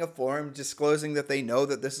signing a form disclosing that they know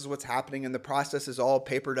that this is what's happening and the process is all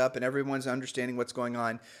papered up and everyone's understanding what's going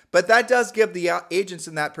on. But that does give the agents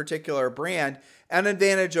in that particular brand an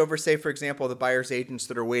advantage over, say, for example, the buyer's agents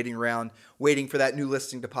that are waiting for that new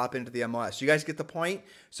listing to pop into the MLS. You guys get the point?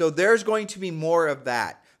 So there's going to be more of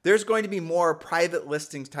that. There's going to be more private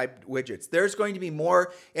listings type widgets. There's going to be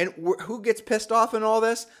more, and who gets pissed off in all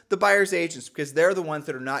this? The buyer's agents, because they're the ones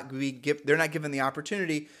that are not given the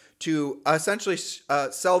opportunity to essentially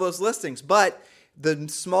sell those listings. But the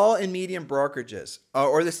small and medium brokerages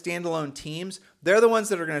or the standalone teams, they're the ones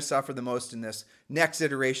that are going to suffer the most in this next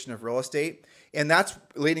iteration of real estate. And that's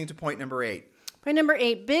leading to point number 8. Point number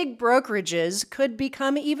 8, big brokerages could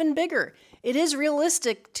become even bigger. It is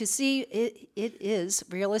realistic to see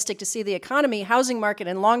the economy, housing market,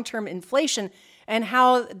 and long-term inflation and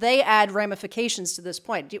how they add ramifications to this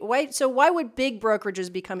point. So why would big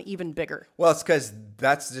brokerages become even bigger? Well, it's because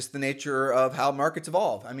that's just the nature of how markets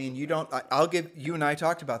evolve. I mean, you and I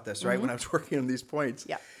talked about this, right? Mm-hmm. When I was working on these points.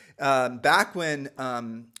 Yeah. Back when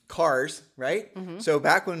cars, right? So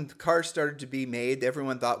back when cars started to be made,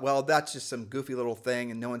 everyone thought, well, that's just some goofy little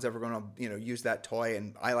thing and no one's ever going to, use that toy,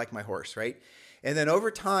 and I like my horse, right? And then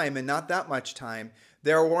over time, and not that much time,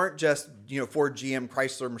 there weren't just, Ford, GM,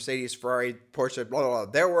 Chrysler, Mercedes, Ferrari, Porsche, blah, blah,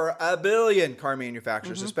 blah. There were a billion car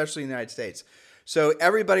manufacturers, especially in the United States. So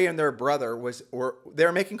everybody and their brother they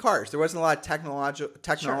were making cars. There wasn't a lot of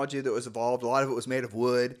technology that was evolved. A lot of it was made of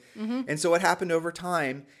wood. And so what happened over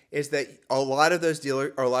time is that a lot of those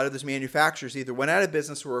dealers or a lot of those manufacturers either went out of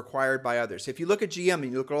business or were acquired by others. If you look at GM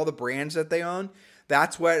and you look at all the brands that they own,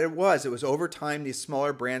 that's what it was. It was over time these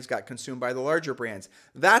smaller brands got consumed by the larger brands.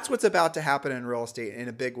 That's what's about to happen in real estate in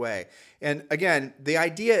a big way. And again, the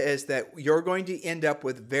idea is that you're going to end up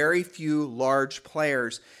with very few large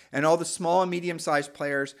players, and all the small and medium-sized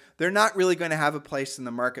players, they're not really going to have a place in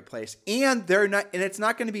the marketplace. And it's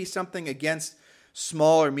not going to be something against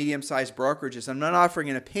small or medium-sized brokerages. I'm not offering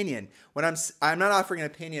an opinion. I'm not offering an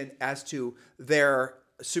opinion as to their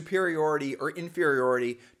superiority or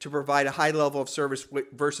inferiority to provide a high level of service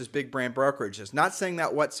versus big brand brokerages. Not saying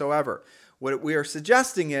that whatsoever. What we are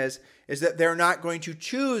suggesting is that they're not going to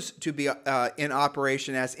choose to be in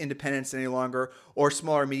operation as independents any longer or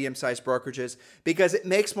small or medium-sized brokerages because it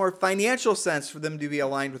makes more financial sense for them to be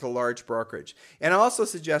aligned with a large brokerage. And I also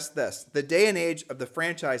suggest this, the day and age of the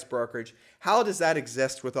franchise brokerage, how does that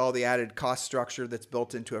exist with all the added cost structure that's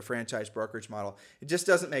built into a franchise brokerage model? It just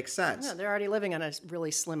doesn't make sense. No, they're already living on a really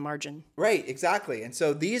slim margin. Right, exactly. And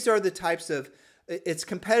so these are the types of it's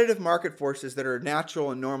competitive market forces that are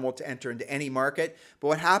natural and normal to enter into any market. But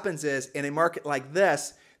what happens is in a market like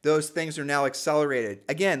this, those things are now accelerated.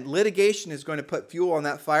 Again, litigation is going to put fuel on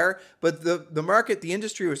that fire, but the market, the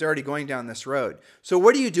industry was already going down this road. So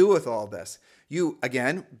what do you do with all this? You,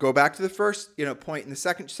 again, go back to the first point in the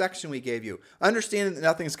second section we gave you. Understanding that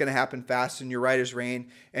nothing's going to happen fast and you're right as rain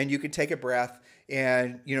and you can take a breath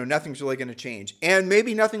and nothing's really going to change. And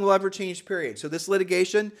maybe nothing will ever change, period. So this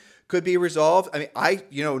litigation could be resolved. I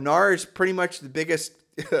mean, NAR is pretty much the biggest,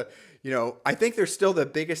 I think they're still the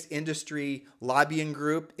biggest industry lobbying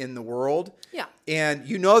group in the world. Yeah. And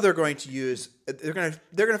they're going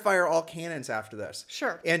to fire all cannons after this.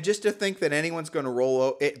 Sure. And just to think that anyone's going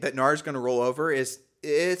to that NAR is going to roll over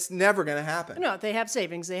it's never going to happen. No, they have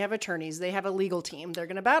savings, they have attorneys, they have a legal team. They're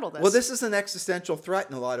going to battle this. Well, this is an existential threat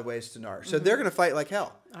in a lot of ways to NAR. So they're going to fight like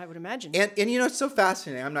hell. I would imagine. And it's so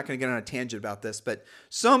fascinating. I'm not going to get on a tangent about this, but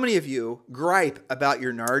so many of you gripe about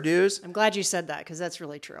your NAR dues. I'm glad you said that because that's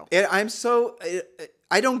really true. And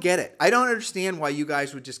I don't get it. I don't understand why you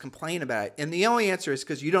guys would just complain about it. And the only answer is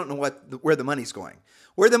because you don't know where the money's going.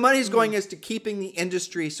 Where the money's going is to keeping the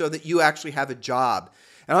industry so that you actually have a job.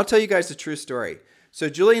 And I'll tell you guys the true story. So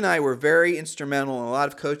Julie and I were very instrumental in a lot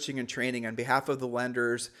of coaching and training on behalf of the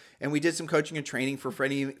lenders. And we did some coaching and training for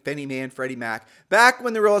Fannie Mae and Freddie Mac back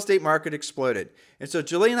when the real estate market exploded. And so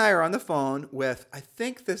Julie and I are on the phone with, I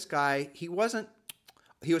think this guy, he was from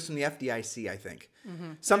the FDIC, I think.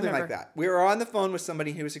 Something like that. We were on the phone with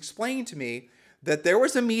somebody who was explaining to me that there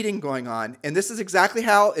was a meeting going on. And this is exactly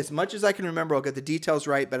how, as much as I can remember, I'll get the details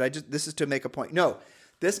right, but this is to make a point. No.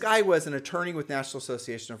 This guy was an attorney with National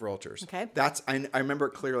Association of Realtors. Okay. I remember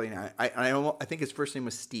it clearly now. I think his first name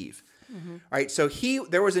was Steve. All right. So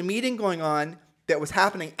there was a meeting going on that was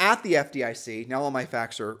happening at the FDIC. Now all my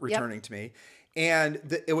facts are returning to me. And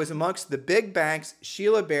it was amongst the big banks,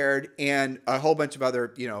 Sheila Baird, and a whole bunch of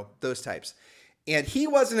other, those types. And he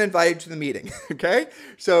wasn't invited to the meeting. Okay.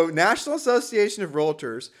 So National Association of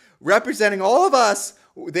Realtors, representing all of us,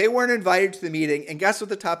 they weren't invited to the meeting. And guess what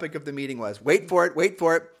the topic of the meeting was? Wait for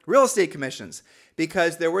it. Real estate commissions.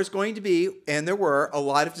 Because there was going to be, and there were, a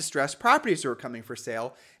lot of distressed properties that were coming for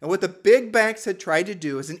sale. And what the big banks had tried to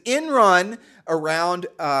do is an in-run around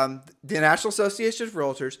the National Association of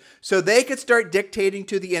Realtors so they could start dictating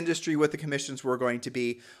to the industry what the commissions were going to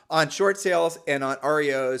be on short sales and on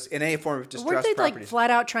REOs and any form of distressed properties. Weren't they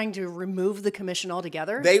flat out trying to remove the commission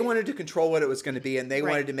altogether? They wanted to control what it was going to be, and they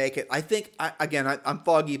wanted to make it, I think, I'm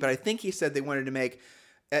foggy, but I think he said they wanted to make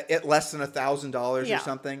at less than $1,000 or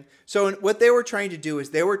something. So what they were trying to do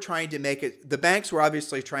is they were trying to make it, the banks were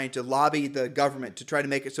obviously trying to lobby the government to try to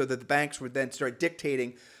make it so that the banks would then start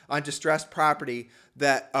dictating on distressed property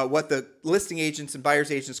that what the listing agents and buyer's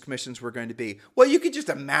agents commissions were going to be. Well, you could just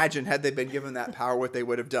imagine had they been given that power, what they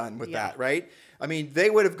would have done with that, right? I mean, they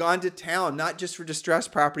would have gone to town, not just for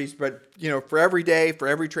distressed properties, but, for every day, for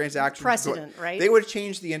every transaction. Precedent, right? They would have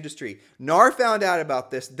changed the industry. NAR found out about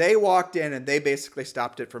this. They walked in and they basically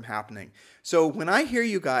stopped it from happening. So when I hear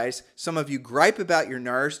you guys, some of you gripe about your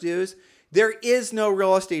NAR's dues, there is no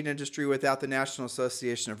real estate industry without the National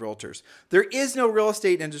Association of Realtors. There is no real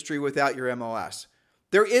estate industry without your MLS.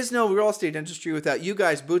 There is no real estate industry without you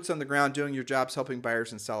guys boots on the ground doing your jobs, helping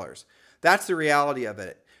buyers and sellers. That's the reality of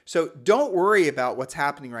it. So don't worry about what's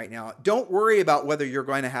happening right now. Don't worry about whether you're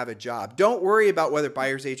going to have a job. Don't worry about whether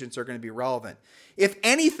buyer's agents are going to be relevant. If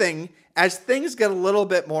anything, as things get a little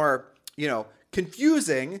bit more,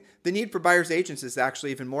 confusing, the need for buyer's agents is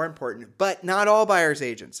actually even more important, but not all buyer's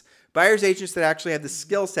agents. Buyer's agents that actually have the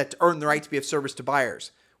skill set to earn the right to be of service to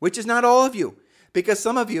buyers, which is not all of you, because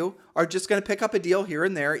some of you are just going to pick up a deal here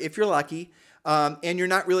and there if you're lucky, and you're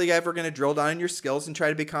not really ever going to drill down on your skills and try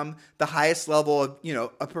to become the highest level of,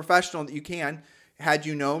 a professional that you can, had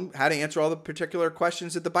you known how to answer all the particular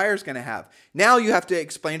questions that the buyer's going to have. Now you have to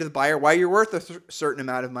explain to the buyer why you're worth a certain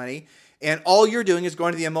amount of money. And all you're doing is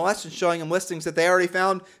going to the MLS and showing them listings that they already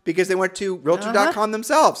found because they went to Realtor.com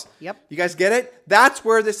themselves. Yep. You guys get it? That's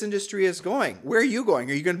where this industry is going. Where are you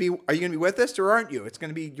going? Are you going to be with us or aren't you? It's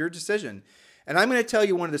going to be your decision. And I'm going to tell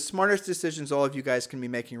you one of the smartest decisions all of you guys can be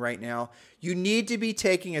making right now. You need to be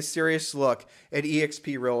taking a serious look at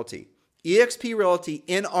eXp Realty. eXp Realty,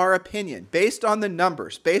 in our opinion, based on the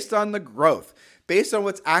numbers, based on the growth, based on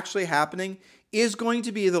what's actually happening, is going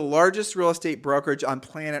to be the largest real estate brokerage on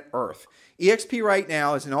planet Earth. eXp right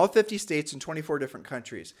now is in all 50 states and 24 different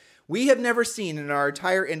countries. We have never seen in our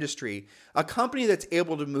entire industry a company that's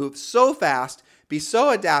able to move so fast, be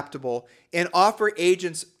so adaptable, and offer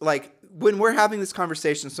agents like when we're having this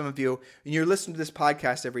conversation, some of you, and you're listening to this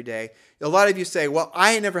podcast every day, a lot of you say, well,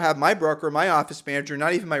 I never have my broker, my office manager,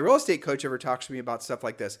 not even my real estate coach ever talks to me about stuff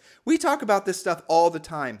like this. We talk about this stuff all the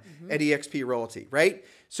time at eXp Realty, right?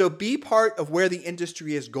 So be part of where the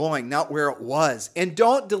industry is going, not where it was. And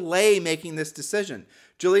don't delay making this decision.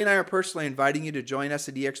 Julie and I are personally inviting you to join us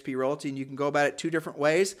at eXp Realty, and you can go about it two different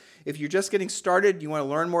ways. If you're just getting started, you want to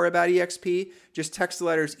learn more about eXp, just text the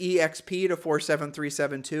letters EXP to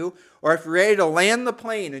 47372. Or if you're ready to land the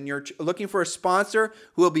plane and you're looking for a sponsor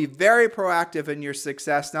who will be very proactive in your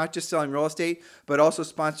success, not just selling real estate, but also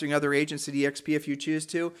sponsoring other agents at eXp if you choose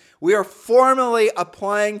to, we are formally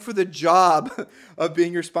applying for the job of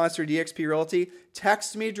being your sponsor at eXp Realty.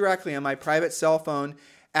 Text me directly on my private cell phone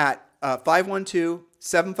at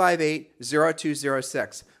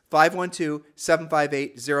 512-758-0206.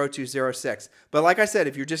 512-758-0206. But like I said,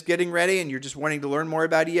 if you're just getting ready and you're just wanting to learn more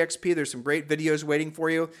about eXp, there's some great videos waiting for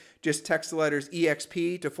you. Just text the letters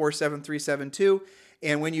EXP to 47372.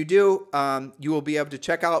 And when you do, you will be able to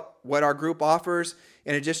check out what our group offers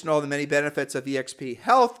in addition to all the many benefits of eXp.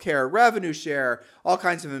 Healthcare, revenue share, all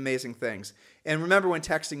kinds of amazing things. And remember when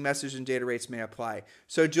texting, message, and data rates may apply.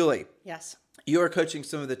 So Julie. Yes. You are coaching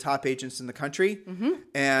some of the top agents in the country,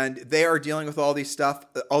 and they are dealing with all these stuff,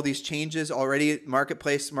 all these changes already,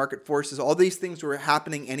 marketplace, market forces, all these things were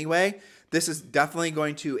happening anyway. This is definitely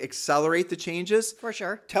going to accelerate the changes. For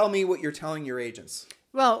sure. Tell me what you're telling your agents.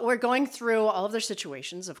 Well, we're going through all of their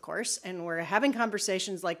situations, of course, and we're having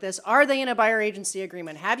conversations like this. Are they in a buyer agency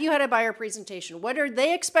agreement? Have you had a buyer presentation? What are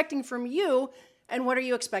they expecting from you? And what are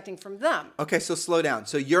you expecting from them? Okay, so slow down.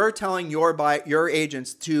 So you're telling your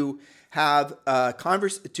agents to have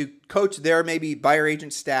to coach their maybe buyer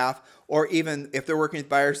agent staff, or even if they're working with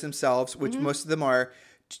buyers themselves, which most of them are,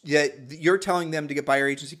 you're telling them to get buyer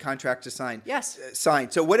agency contract to sign. Yes.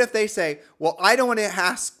 Signed. So what if they say, well, I don't want to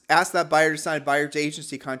ask that buyer to sign a buyer's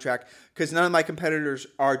agency contract because none of my competitors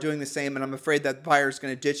are doing the same, and I'm afraid that buyer is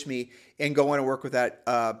going to ditch me and go on and work with that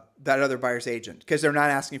other buyer's agent because they're not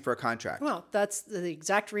asking for a contract. Well, that's the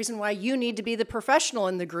exact reason why you need to be the professional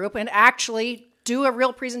in the group and actually do a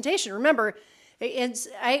real presentation. Remember,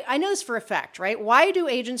 I know this for a fact, right? Why do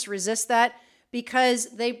agents resist that? Because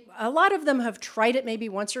a lot of them have tried it maybe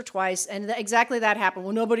once or twice, and exactly that happened.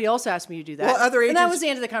 Well, nobody else asked me to do that. Well, other agents, and that was the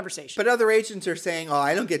end of the conversation. But other agents are saying, "Oh,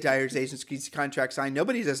 I don't get buyer's agency contracts signed.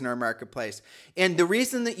 Nobody does in our marketplace." And the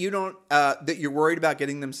reason that you don't, that you're worried about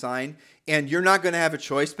getting them signed, and you're not going to have a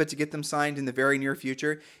choice but to get them signed in the very near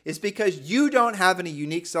future, is because you don't have any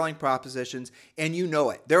unique selling propositions, and you know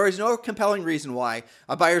it. There is no compelling reason why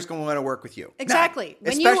a buyer's going to want to work with you. Exactly.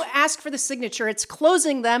 Now, when you ask for the signature, it's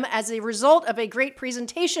closing them as a result of a great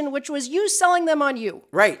presentation, which was you selling them on you.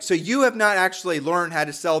 Right. So you have not actually learned how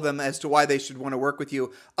to sell them as to why they should want to work with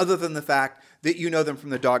you, other than the fact that you know them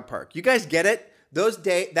from the dog park. You guys get it?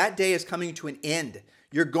 That day is coming to an end.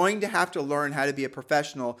 You're going to have to learn how to be a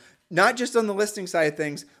professional, not just on the listing side of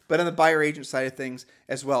things, but on the buyer agent side of things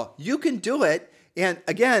as well. You can do it. And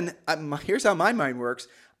again, here's how my mind works.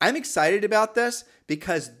 I'm excited about this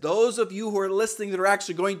because those of you who are listening that are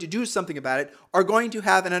actually going to do something about it are going to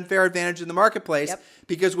have an unfair advantage in the marketplace. Yep.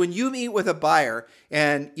 Because when you meet with a buyer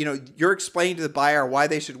and you're explaining to the buyer why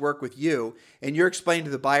they should work with you, and you're explaining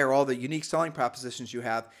to the buyer all the unique selling propositions you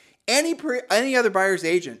have, any other buyer's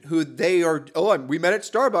agent who we met at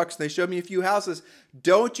Starbucks and they showed me a few houses.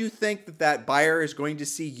 Don't you think that buyer is going to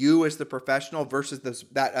see you as the professional versus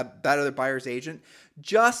that other buyer's agent?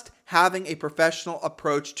 Just having a professional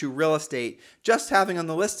approach to real estate, just having on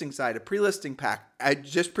the listing side a pre-listing pack,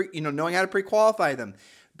 knowing how to pre-qualify them.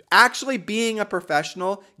 Actually being a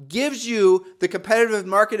professional gives you the competitive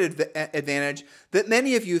market advantage that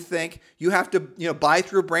many of you think you have to, buy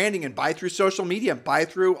through branding and buy through social media and buy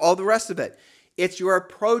through all the rest of it. It's your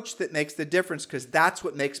approach that makes the difference, because that's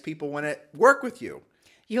what makes people want to work with you.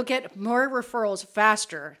 You'll get more referrals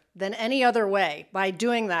faster than any other way by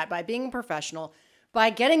doing that, by being a professional, by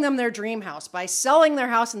getting them their dream house, by selling their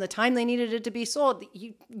house in the time they needed it to be sold.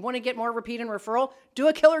 You want to get more repeat and referral? Do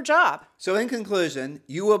a killer job. So in conclusion,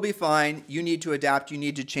 you will be fine. You need to adapt. You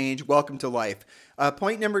need to change. Welcome to life.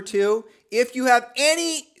 Point number 2, if you have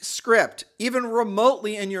any script, even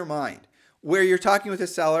remotely in your mind, where you're talking with a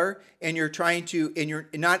seller and you're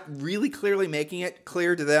not really clearly making it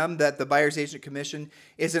clear to them that the buyer's agent commission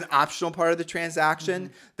is an optional part of the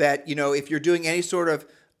transaction, that, if you're doing any sort of,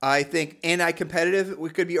 I think, anti-competitive, we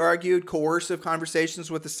could be argued, coercive conversations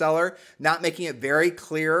with the seller, not making it very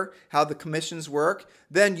clear how the commissions work,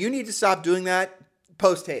 then you need to stop doing that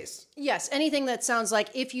post-haste. Yes, anything that sounds like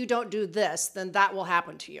if you don't do this, then that will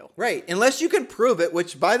happen to you. Right, unless you can prove it,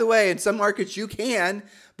 which, by the way, in some markets you can,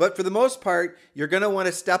 but for the most part, you're going to want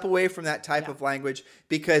to step away from that type of language,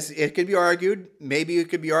 because it could be argued, maybe it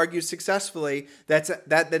could be argued successfully, that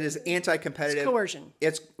is anti-competitive. It's coercion.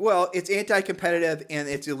 It's anti-competitive and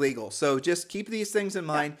it's illegal. So just keep these things in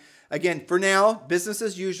mind. Again, for now, business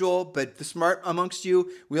as usual, but the smart amongst you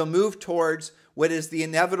will move towards what is the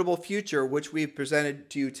inevitable future, which we've presented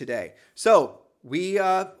to you today. So we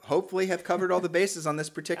hopefully have covered all the bases on this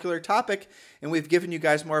particular topic, and we've given you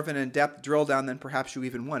guys more of an in-depth drill down than perhaps you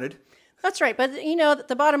even wanted. That's right. But,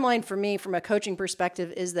 the bottom line for me from a coaching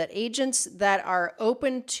perspective is that agents that are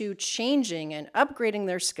open to changing and upgrading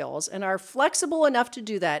their skills and are flexible enough to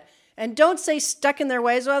do that, and don't stay stuck in their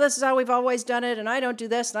ways, well, this is how we've always done it, and I don't do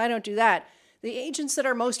this, and I don't do that. The agents that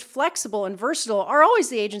are most flexible and versatile are always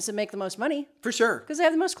the agents that make the most money. For sure. Because they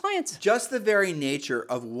have the most clients. Just the very nature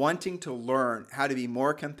of wanting to learn how to be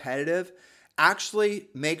more competitive actually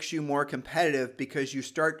makes you more competitive, because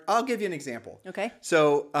I'll give you an example. Okay.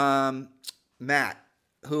 So Matt,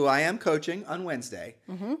 who I am coaching on Wednesday,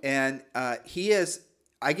 and I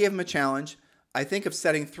gave him a challenge. I think of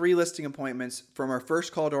setting 3 listing appointments from our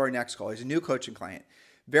first call to our next call. He's a new coaching client.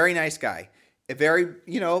 Very nice guy.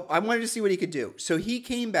 I wanted to see what he could do. So he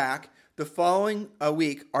came back the following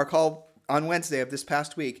week, our call on Wednesday of this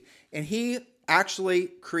past week, and he actually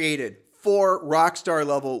created 4 rockstar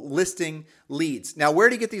level listing leads. Now, where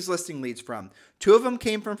did he get these listing leads from? 2 of them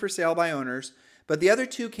came from for sale by owners, but the other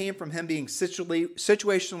 2 came from him being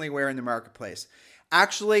situationally aware in the marketplace.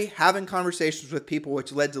 Actually having conversations with people,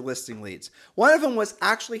 which led to listing leads. One of them was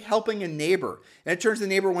actually helping a neighbor, and it turns the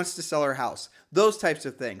neighbor wants to sell her house. Those types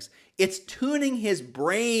of things. It's tuning his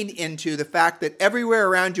brain into the fact that everywhere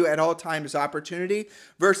around you at all times is opportunity,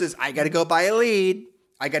 versus I got to go buy a lead.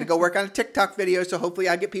 I got to go work on a TikTok video, so hopefully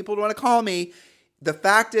I get people to want to call me. The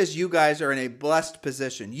fact is, you guys are in a blessed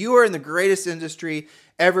position. You are in the greatest industry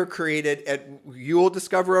ever created. You will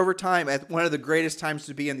discover over time at one of the greatest times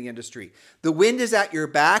to be in the industry. The wind is at your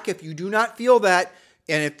back. If you do not feel that,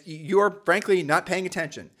 and if you're frankly not paying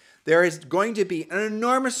attention, there is going to be an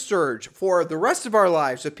enormous surge for the rest of our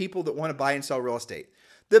lives of people that want to buy and sell real estate.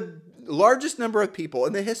 The largest number of people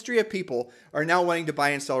in the history of people are now wanting to buy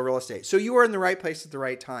and sell real estate. So you are in the right place at the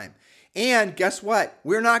right time. And guess what?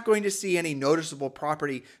 We're not going to see any noticeable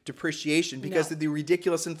property depreciation because of the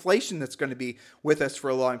ridiculous inflation that's going to be with us for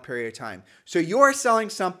a long period of time. So you're selling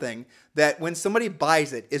something that when somebody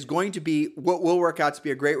buys it is going to be what will work out to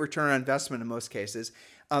be a great return on investment in most cases.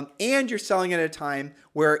 And you're selling at a time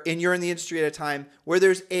you're in the industry at a time where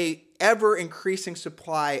there's a ever increasing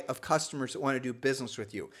supply of customers that want to do business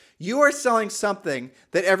with you. You are selling something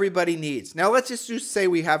that everybody needs. Now, let's just say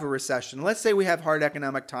we have a recession. Let's say we have hard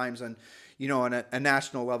economic times on a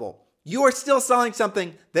national level. You are still selling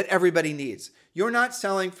something that everybody needs. You're not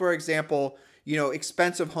selling, for example,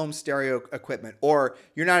 expensive home stereo equipment, or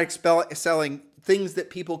you're not selling things that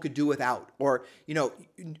people could do without, or,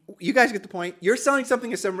 you guys get the point. You're selling something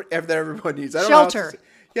that everybody needs. Shelter.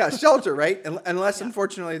 Shelter, right? Unless,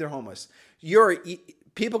 unfortunately, they're homeless.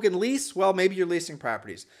 People can lease. Well, maybe you're leasing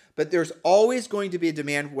properties, but there's always going to be a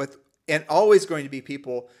demand and always going to be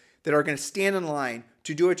people that are going to stand in line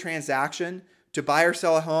to do a transaction to buy or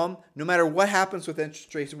sell a home, no matter what happens with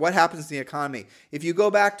interest rates, what happens in the economy. If you go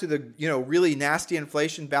back to the really nasty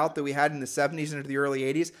inflation bout that we had in the 70s into the early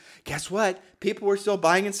 80s, guess what? People were still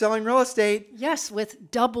buying and selling real estate. Yes,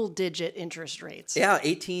 with double-digit interest rates. Yeah,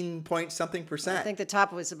 18 point something percent. I think the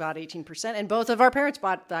top was about 18%, and both of our parents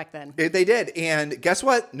bought back then. They did. And guess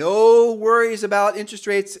what? No worries about interest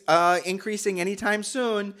rates increasing anytime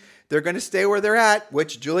soon. They're going to stay where they're at,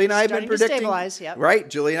 which Julie and I have been predicting. To stabilize, yep. Right.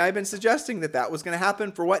 Julie and I have been suggesting that was going to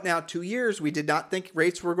happen for what now? 2 years. We did not think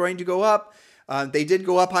rates were going to go up. They did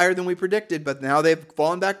go up higher than we predicted, but now they've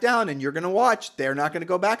fallen back down, and you're going to watch. They're not going to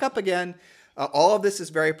go back up again. All of this is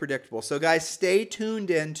very predictable. So guys, stay tuned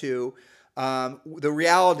into the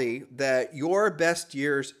reality that your best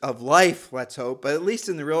years of life, let's hope, but at least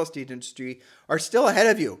in the real estate industry, are still ahead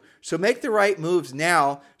of you. So make the right moves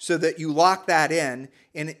now so that you lock that in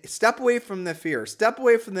and step away from the fear, step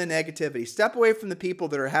away from the negativity, step away from the people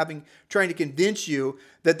that are trying to convince you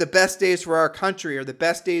that the best days for our country or the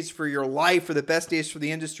best days for your life or the best days for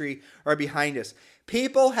the industry are behind us.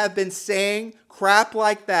 People have been saying crap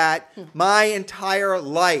like that my entire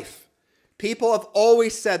life. People have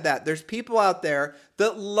always said that. There's people out there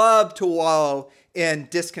that love to wallow in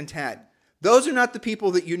discontent. Those are not the people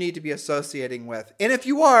that you need to be associating with. And if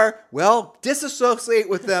you are, well, disassociate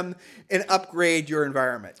with them and upgrade your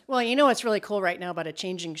environment. Well, you know what's really cool right now about a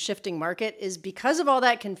changing, shifting market is because of all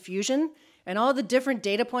that confusion and all the different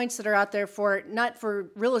data points that are out there for, not for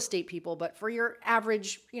real estate people, but for your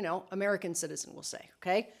average, American citizen, we'll say,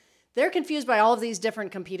 okay? They're confused by all of these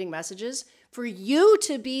different competing messages. For you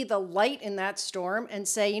to be the light in that storm and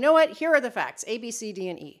say, you know what, here are the facts, A, B, C, D,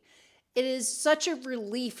 and E. It is such a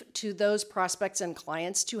relief to those prospects and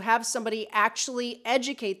clients to have somebody actually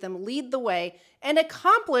educate them, lead the way, and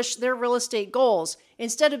accomplish their real estate goals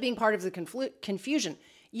instead of being part of the confusion.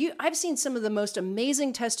 I've seen some of the most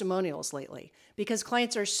amazing testimonials lately because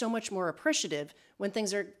clients are so much more appreciative when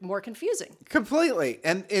things are more confusing. Completely.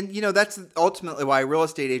 And that's ultimately why real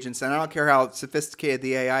estate agents, and I don't care how sophisticated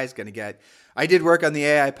the AI is going to get. I did work on the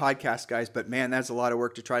AI podcast, guys, but man, that's a lot of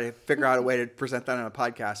work to try to figure out a way to present that on a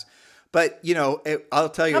podcast. But, I'll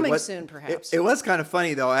tell you Coming soon, perhaps. It was kind of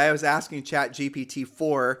funny, though. I was asking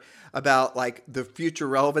ChatGPT-4 about, the future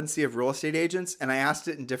relevancy of real estate agents, and I asked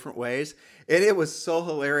it in different ways. And it was so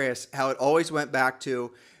hilarious how it always went back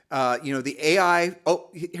to, the AI. Oh,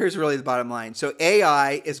 here's really the bottom line. So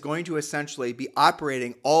AI is going to essentially be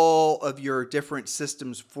operating all of your different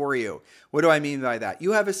systems for you. What do I mean by that?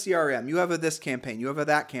 You have a CRM, you have a this campaign, you have a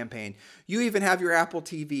that campaign. You even have your Apple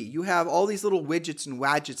TV. You have all these little widgets and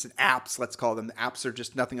wadgets and apps, let's call them. Apps are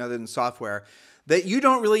just nothing other than software that you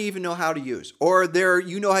don't really even know how to use, or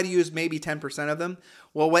you know how to use maybe 10% of them.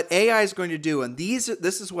 Well, what AI is going to do, and this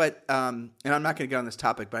is what, and I'm not going to get on this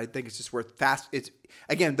topic, but I think it's just worth it's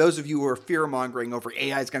again, those of you who are fear mongering over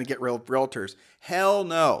AI is going to get realtors. Hell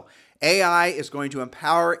no. AI is going to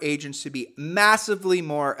empower agents to be massively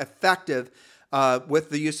more effective with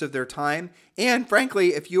the use of their time. And frankly,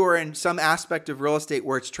 if you are in some aspect of real estate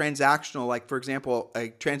where it's transactional, like for example, a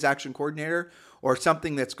transaction coordinator or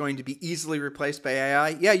something that's going to be easily replaced by AI,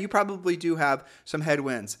 yeah, you probably do have some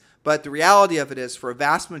headwinds. But the reality of it is, for a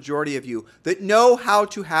vast majority of you that know how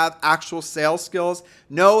to have actual sales skills,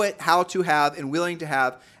 how to have and willing to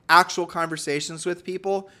have actual conversations with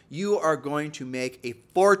people, you are going to make a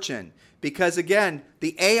fortune. Because again,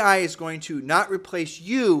 the AI is going to not replace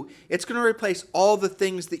you, it's going to replace all the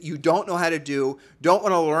things that you don't know how to do, don't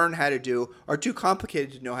want to learn how to do, are too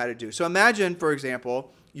complicated to know how to do. So imagine, for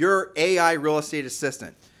example, your AI real estate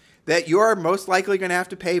assistant that you're most likely going to have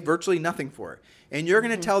to pay virtually nothing for. And you're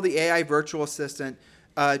going to tell the AI virtual assistant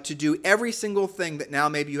to do every single thing that now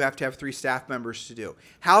maybe you have to have 3 staff members to do.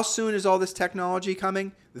 How soon is all this technology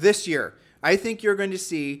coming? This year. I think you're going to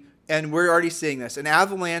see, and we're already seeing this, an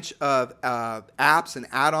avalanche of apps and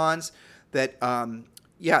add-ons that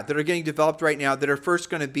are getting developed right now that are first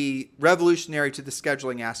going to be revolutionary to the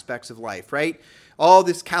scheduling aspects of life, right? All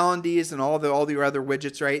this calendars and all the other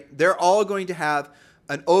widgets, right? They're all going to have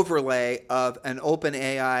an overlay of an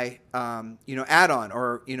OpenAI, add-on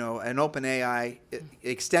or, an OpenAI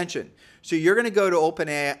extension. So you're going to go to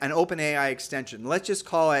an OpenAI extension. Let's just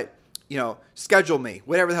call it, Schedule Me,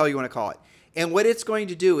 whatever the hell you want to call it. And what it's going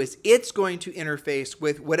to do is it's going to interface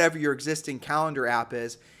with whatever your existing calendar app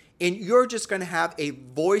is. And you're just going to have a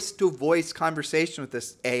voice-to-voice conversation with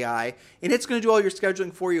this AI. And it's going to do all your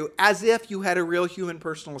scheduling for you as if you had a real human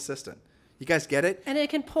personal assistant. You guys get it? And it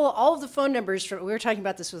can pull all of the phone numbers from, we were talking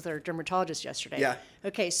about this with our dermatologist yesterday. Yeah.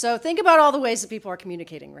 Okay, so think about all the ways that people are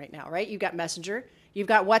communicating right now, right? You've got Messenger, you've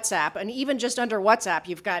got WhatsApp, and even just under WhatsApp,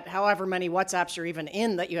 you've got however many WhatsApps are even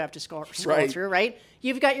in that you have to scroll through, right?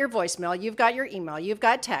 You've got your voicemail, you've got your email, you've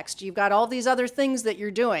got text, you've got all these other things that you're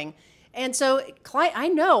doing. And so I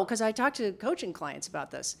know, because I talk to coaching clients about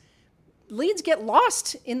this, leads get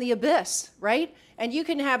lost in the abyss, right? And you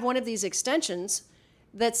can have one of these extensions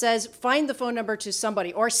that says, find the phone number to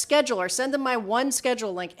somebody, or schedule, or send them my one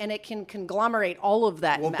schedule link, and it can conglomerate all of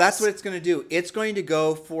that mess. That's what it's going to do. It's going to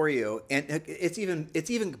go for you, and it's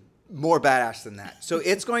even more badass than that. So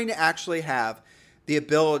it's going to actually have the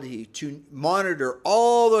ability to monitor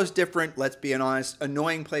all those different, let's be honest,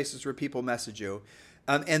 annoying places where people message you.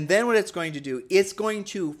 And then what it's going to do, it's going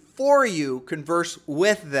to, for you, converse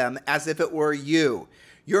with them as if it were you.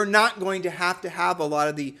 You're not going to have a lot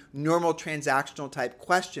of the normal transactional type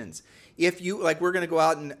questions. If you, like, we're going to go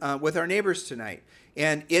out and with our neighbors tonight,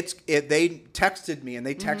 and they texted me, and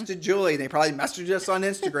they texted Julie, and they probably messaged us on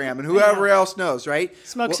Instagram, and whoever else knows, right?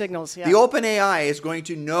 Smoke signals, yeah. The OpenAI is going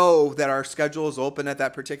to know that our schedule is open at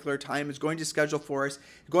that particular time, is going to schedule for us,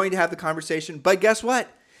 going to have the conversation. But guess what?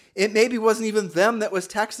 It maybe wasn't even them that was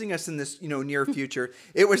texting us in this, near future.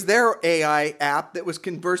 It was their AI app that was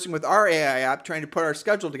conversing with our AI app, trying to put our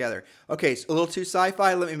schedule together. Okay, so a little too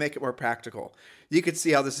sci-fi. Let me make it more practical. You can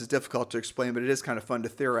see how this is difficult to explain, but it is kind of fun to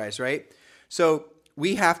theorize, right? So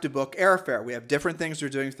we have to book airfare. We have different things we're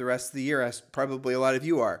doing for the rest of the year, as probably a lot of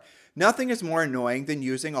you are. Nothing is more annoying than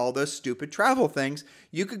using all those stupid travel things.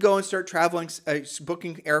 You could go and start traveling,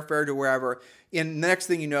 booking airfare to wherever, and the next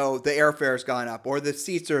thing you know, the airfare has gone up, or the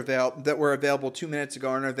seats that were available 2 minutes ago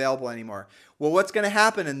aren't available anymore. Well, what's going to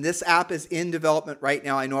happen, and this app is in development right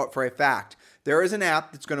now, I know it for a fact. There is an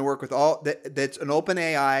app that's going to work with that's an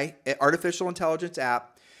OpenAI, artificial intelligence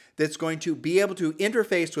app, that's going to be able to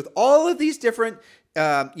interface with all of these different,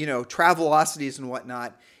 Travelocities and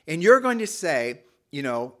whatnot, and you're going to say,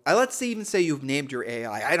 let's even say you've named your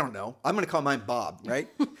AI. I don't know. I'm going to call mine Bob, right?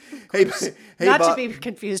 hey, Not Bob. to be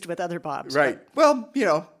confused with other Bobs. Right. But.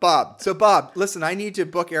 Well, Bob. So Bob, listen, I need to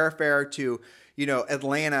book airfare to,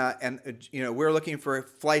 Atlanta, and, we're looking for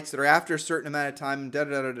flights that are after a certain amount of time,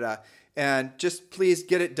 and just please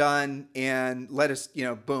get it done and let us,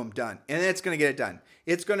 boom, done. And it's going to get it done.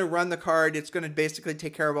 It's going to run the card. It's going to basically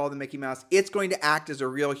take care of all the Mickey Mouse. It's going to act as a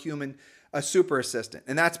real human, a super assistant.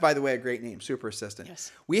 And that's, by the way, a great name, super assistant.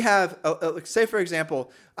 Yes. We have, say, for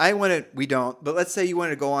example, we don't, but let's say you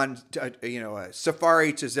want to go on a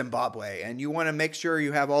safari to Zimbabwe, and you want to make sure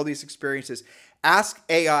you have all these experiences. Ask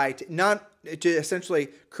AI to essentially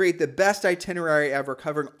create the best itinerary ever,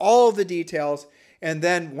 covering all the details. And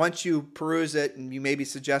then once you peruse it and you maybe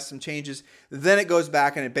suggest some changes, then it goes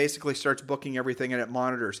back and it basically starts booking everything, and it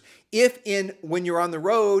monitors. When you're on the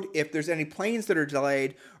road, if there's any planes that are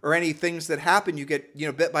delayed or any things that happen, you get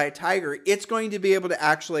bit by a tiger, it's going to be able to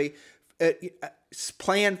actually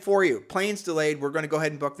plan for you. Plane's delayed, we're going to go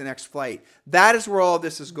ahead and book the next flight. That is where all of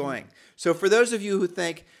this is going. So for those of you who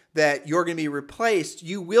think that you're going to be replaced,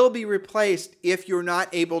 you will be replaced if you're not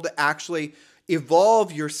able to actually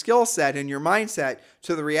evolve your skill set and your mindset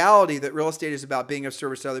to the reality that real estate is about being of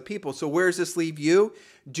service to other people. So where does this leave you?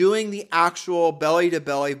 Doing the actual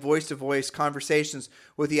belly-to-belly, voice-to-voice conversations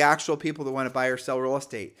with the actual people that want to buy or sell real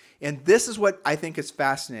estate. And this is what I think is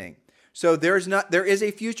fascinating. So there is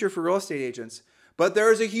a future for real estate agents, but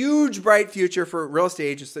there is a huge, bright future for real estate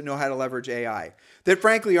agents that know how to leverage AI, that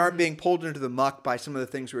frankly aren't being pulled into the muck by some of the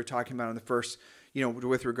things we were talking about in the first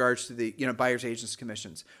with regards to the, buyer's agents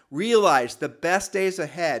commissions. Realize the best days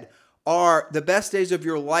ahead the best days of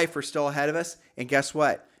your life are still ahead of us. And guess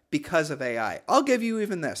what? Because of AI. I'll give you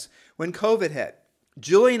even this. When COVID hit,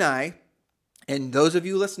 Julie and I, and those of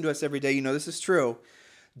you who listen to us every day, this is true.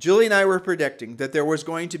 Julie and I were predicting that there was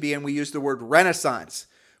going to be, and we used the word renaissance.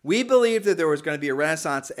 We believed that there was going to be a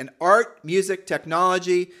renaissance in art, music,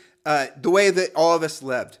 technology, the way that all of us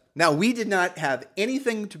lived. Now, we did not have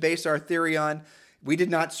anything to base our theory on. We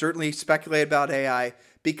did not certainly speculate about AI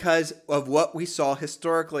because of what we saw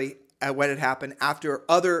historically at what had happened after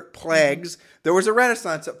other plagues. There was a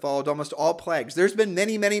renaissance that followed almost all plagues. There's been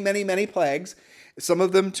many, many, many, many plagues, some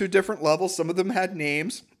of them to different levels. Some of them had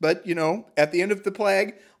names. But, at the end of the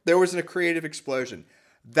plague, there was a creative explosion.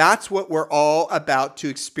 That's what we're all about to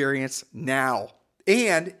experience now.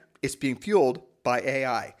 And it's being fueled by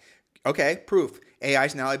AI. Okay, proof. AI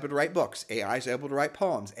is now able to write books. AI is able to write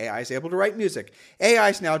poems. AI is able to write music. AI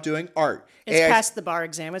is now doing art. It's passed the bar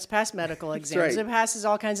exam. It's passed medical exams. right. It passes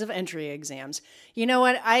all kinds of entry exams. You know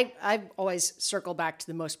what? I always circle back to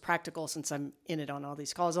the most practical since I'm in it on all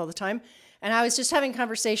these calls all the time. And I was just having a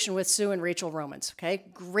conversation with Sue and Rachel Romans, okay?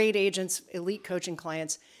 Great agents, elite coaching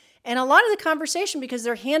clients. And a lot of the conversation, because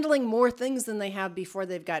they're handling more things than they have before,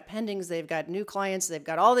 they've got pendings, they've got new clients, they've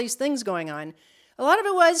got all these things going on. A lot of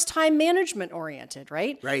it was time management oriented,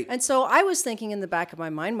 right? Right. And so I was thinking in the back of my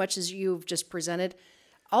mind, much as you've just presented,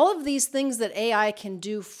 all of these things that AI can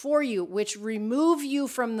do for you, which remove you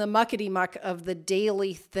from the muckety muck of the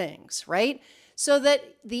daily things, right? So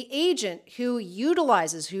that the agent who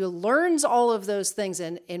utilizes, who learns all of those things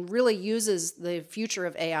and really uses the future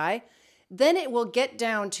of AI, then it will get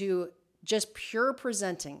down to just pure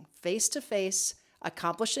presenting, face-to-face,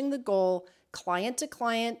 accomplishing the goal, client to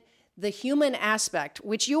client, the human aspect,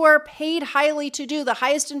 which you are paid highly to do. The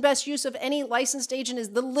highest and best use of any licensed agent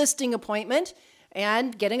is the listing appointment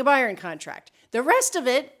and getting a buyer in contract. The rest of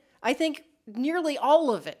it, I think nearly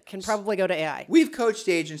all of it can probably go to AI. We've coached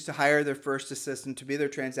agents to hire their first assistant to be their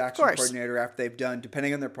transaction coordinator after they've done,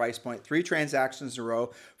 depending on their price point, 3 transactions in a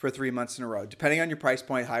row for 3 months in a row. Depending on your price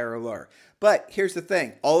point, higher or lower. But here's the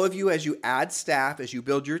thing. All of you, as you add staff, as you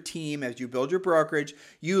build your team, as you build your brokerage,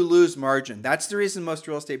 you lose margin. That's the reason most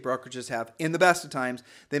real estate brokerages have, in the best of times,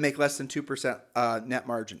 they make less than 2% net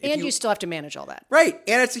margin. And you still have to manage all that. Right.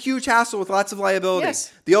 And it's a huge hassle with lots of liability.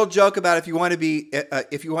 Yes. The old joke about if you want to be,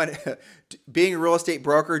 being a real estate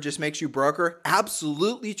broker just makes you broker.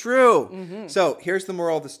 Absolutely true. Mm-hmm. So here's the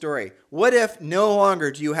moral of the story. What if no longer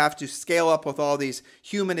do you have to scale up with all these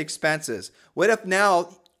human expenses? What if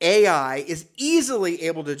now AI is easily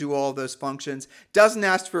able to do all of those functions, doesn't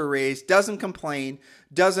ask for a raise, doesn't complain,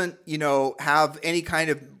 doesn't, have any kind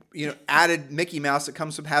of, added Mickey Mouse that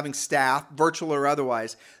comes from having staff, virtual or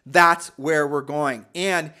otherwise. That's where we're going.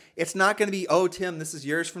 And it's not going to be, oh, Tim, this is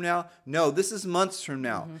years from now. No, this is months from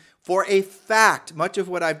now. Mm-hmm. For a fact, much of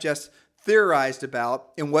what I've just theorized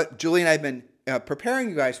about and what Julie and I have been preparing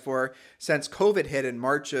you guys for since COVID hit in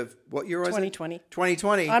March of, what year was 2020. it?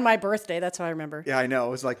 2020. On my birthday. That's how I remember. Yeah, I know.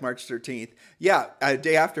 It was like March 13th. Yeah, a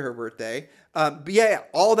day after her birthday. But yeah,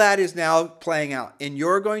 all that is now playing out. And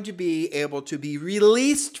you're going to be able to be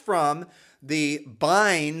released from the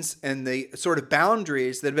binds and the sort of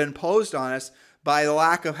boundaries that have been imposed on us by the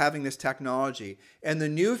lack of having this technology. And the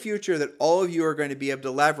new future that all of you are going to be able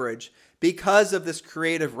to leverage because of this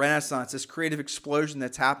creative renaissance, this creative explosion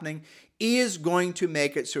that's happening, is going to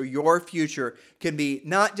make it so your future can be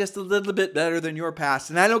not just a little bit better than your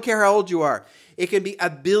past. And I don't care how old you are. It can be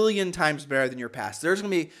 1 billion times better than your past. There's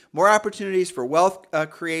going to be more opportunities for wealth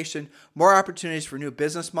creation, more opportunities for new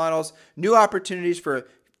business models, new opportunities for,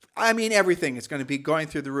 everything is going to be going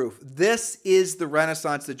through the roof. This is the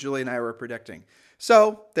renaissance that Julie and I were predicting.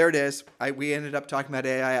 So there it is. We ended up talking about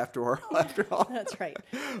AI after all. That's right.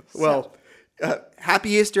 Well,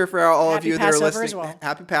 happy Easter for all of you that are listening. As well.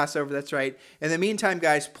 Happy Passover, that's right. In the meantime,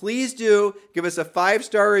 guys, please do give us a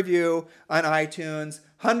 5-star review on iTunes.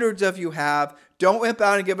 Hundreds of you have. Don't wimp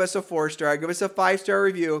out and give us a 4-star. Give us a 5-star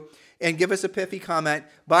review and give us a pithy comment.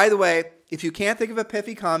 By the way, if you can't think of a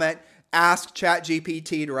pithy comment, ask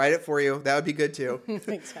ChatGPT to write it for you. That would be good too.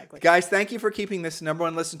 Exactly. Guys, thank you for keeping this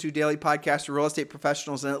 #1 listened to daily podcast for real estate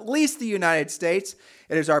professionals in at least the United States.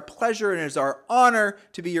 It is our pleasure and it is our honor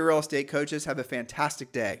to be your real estate coaches. Have a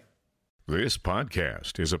fantastic day. This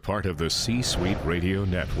podcast is a part of the C-Suite Radio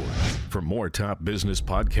Network. For more top business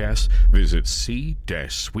podcasts, visit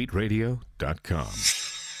c-suiteradio.com.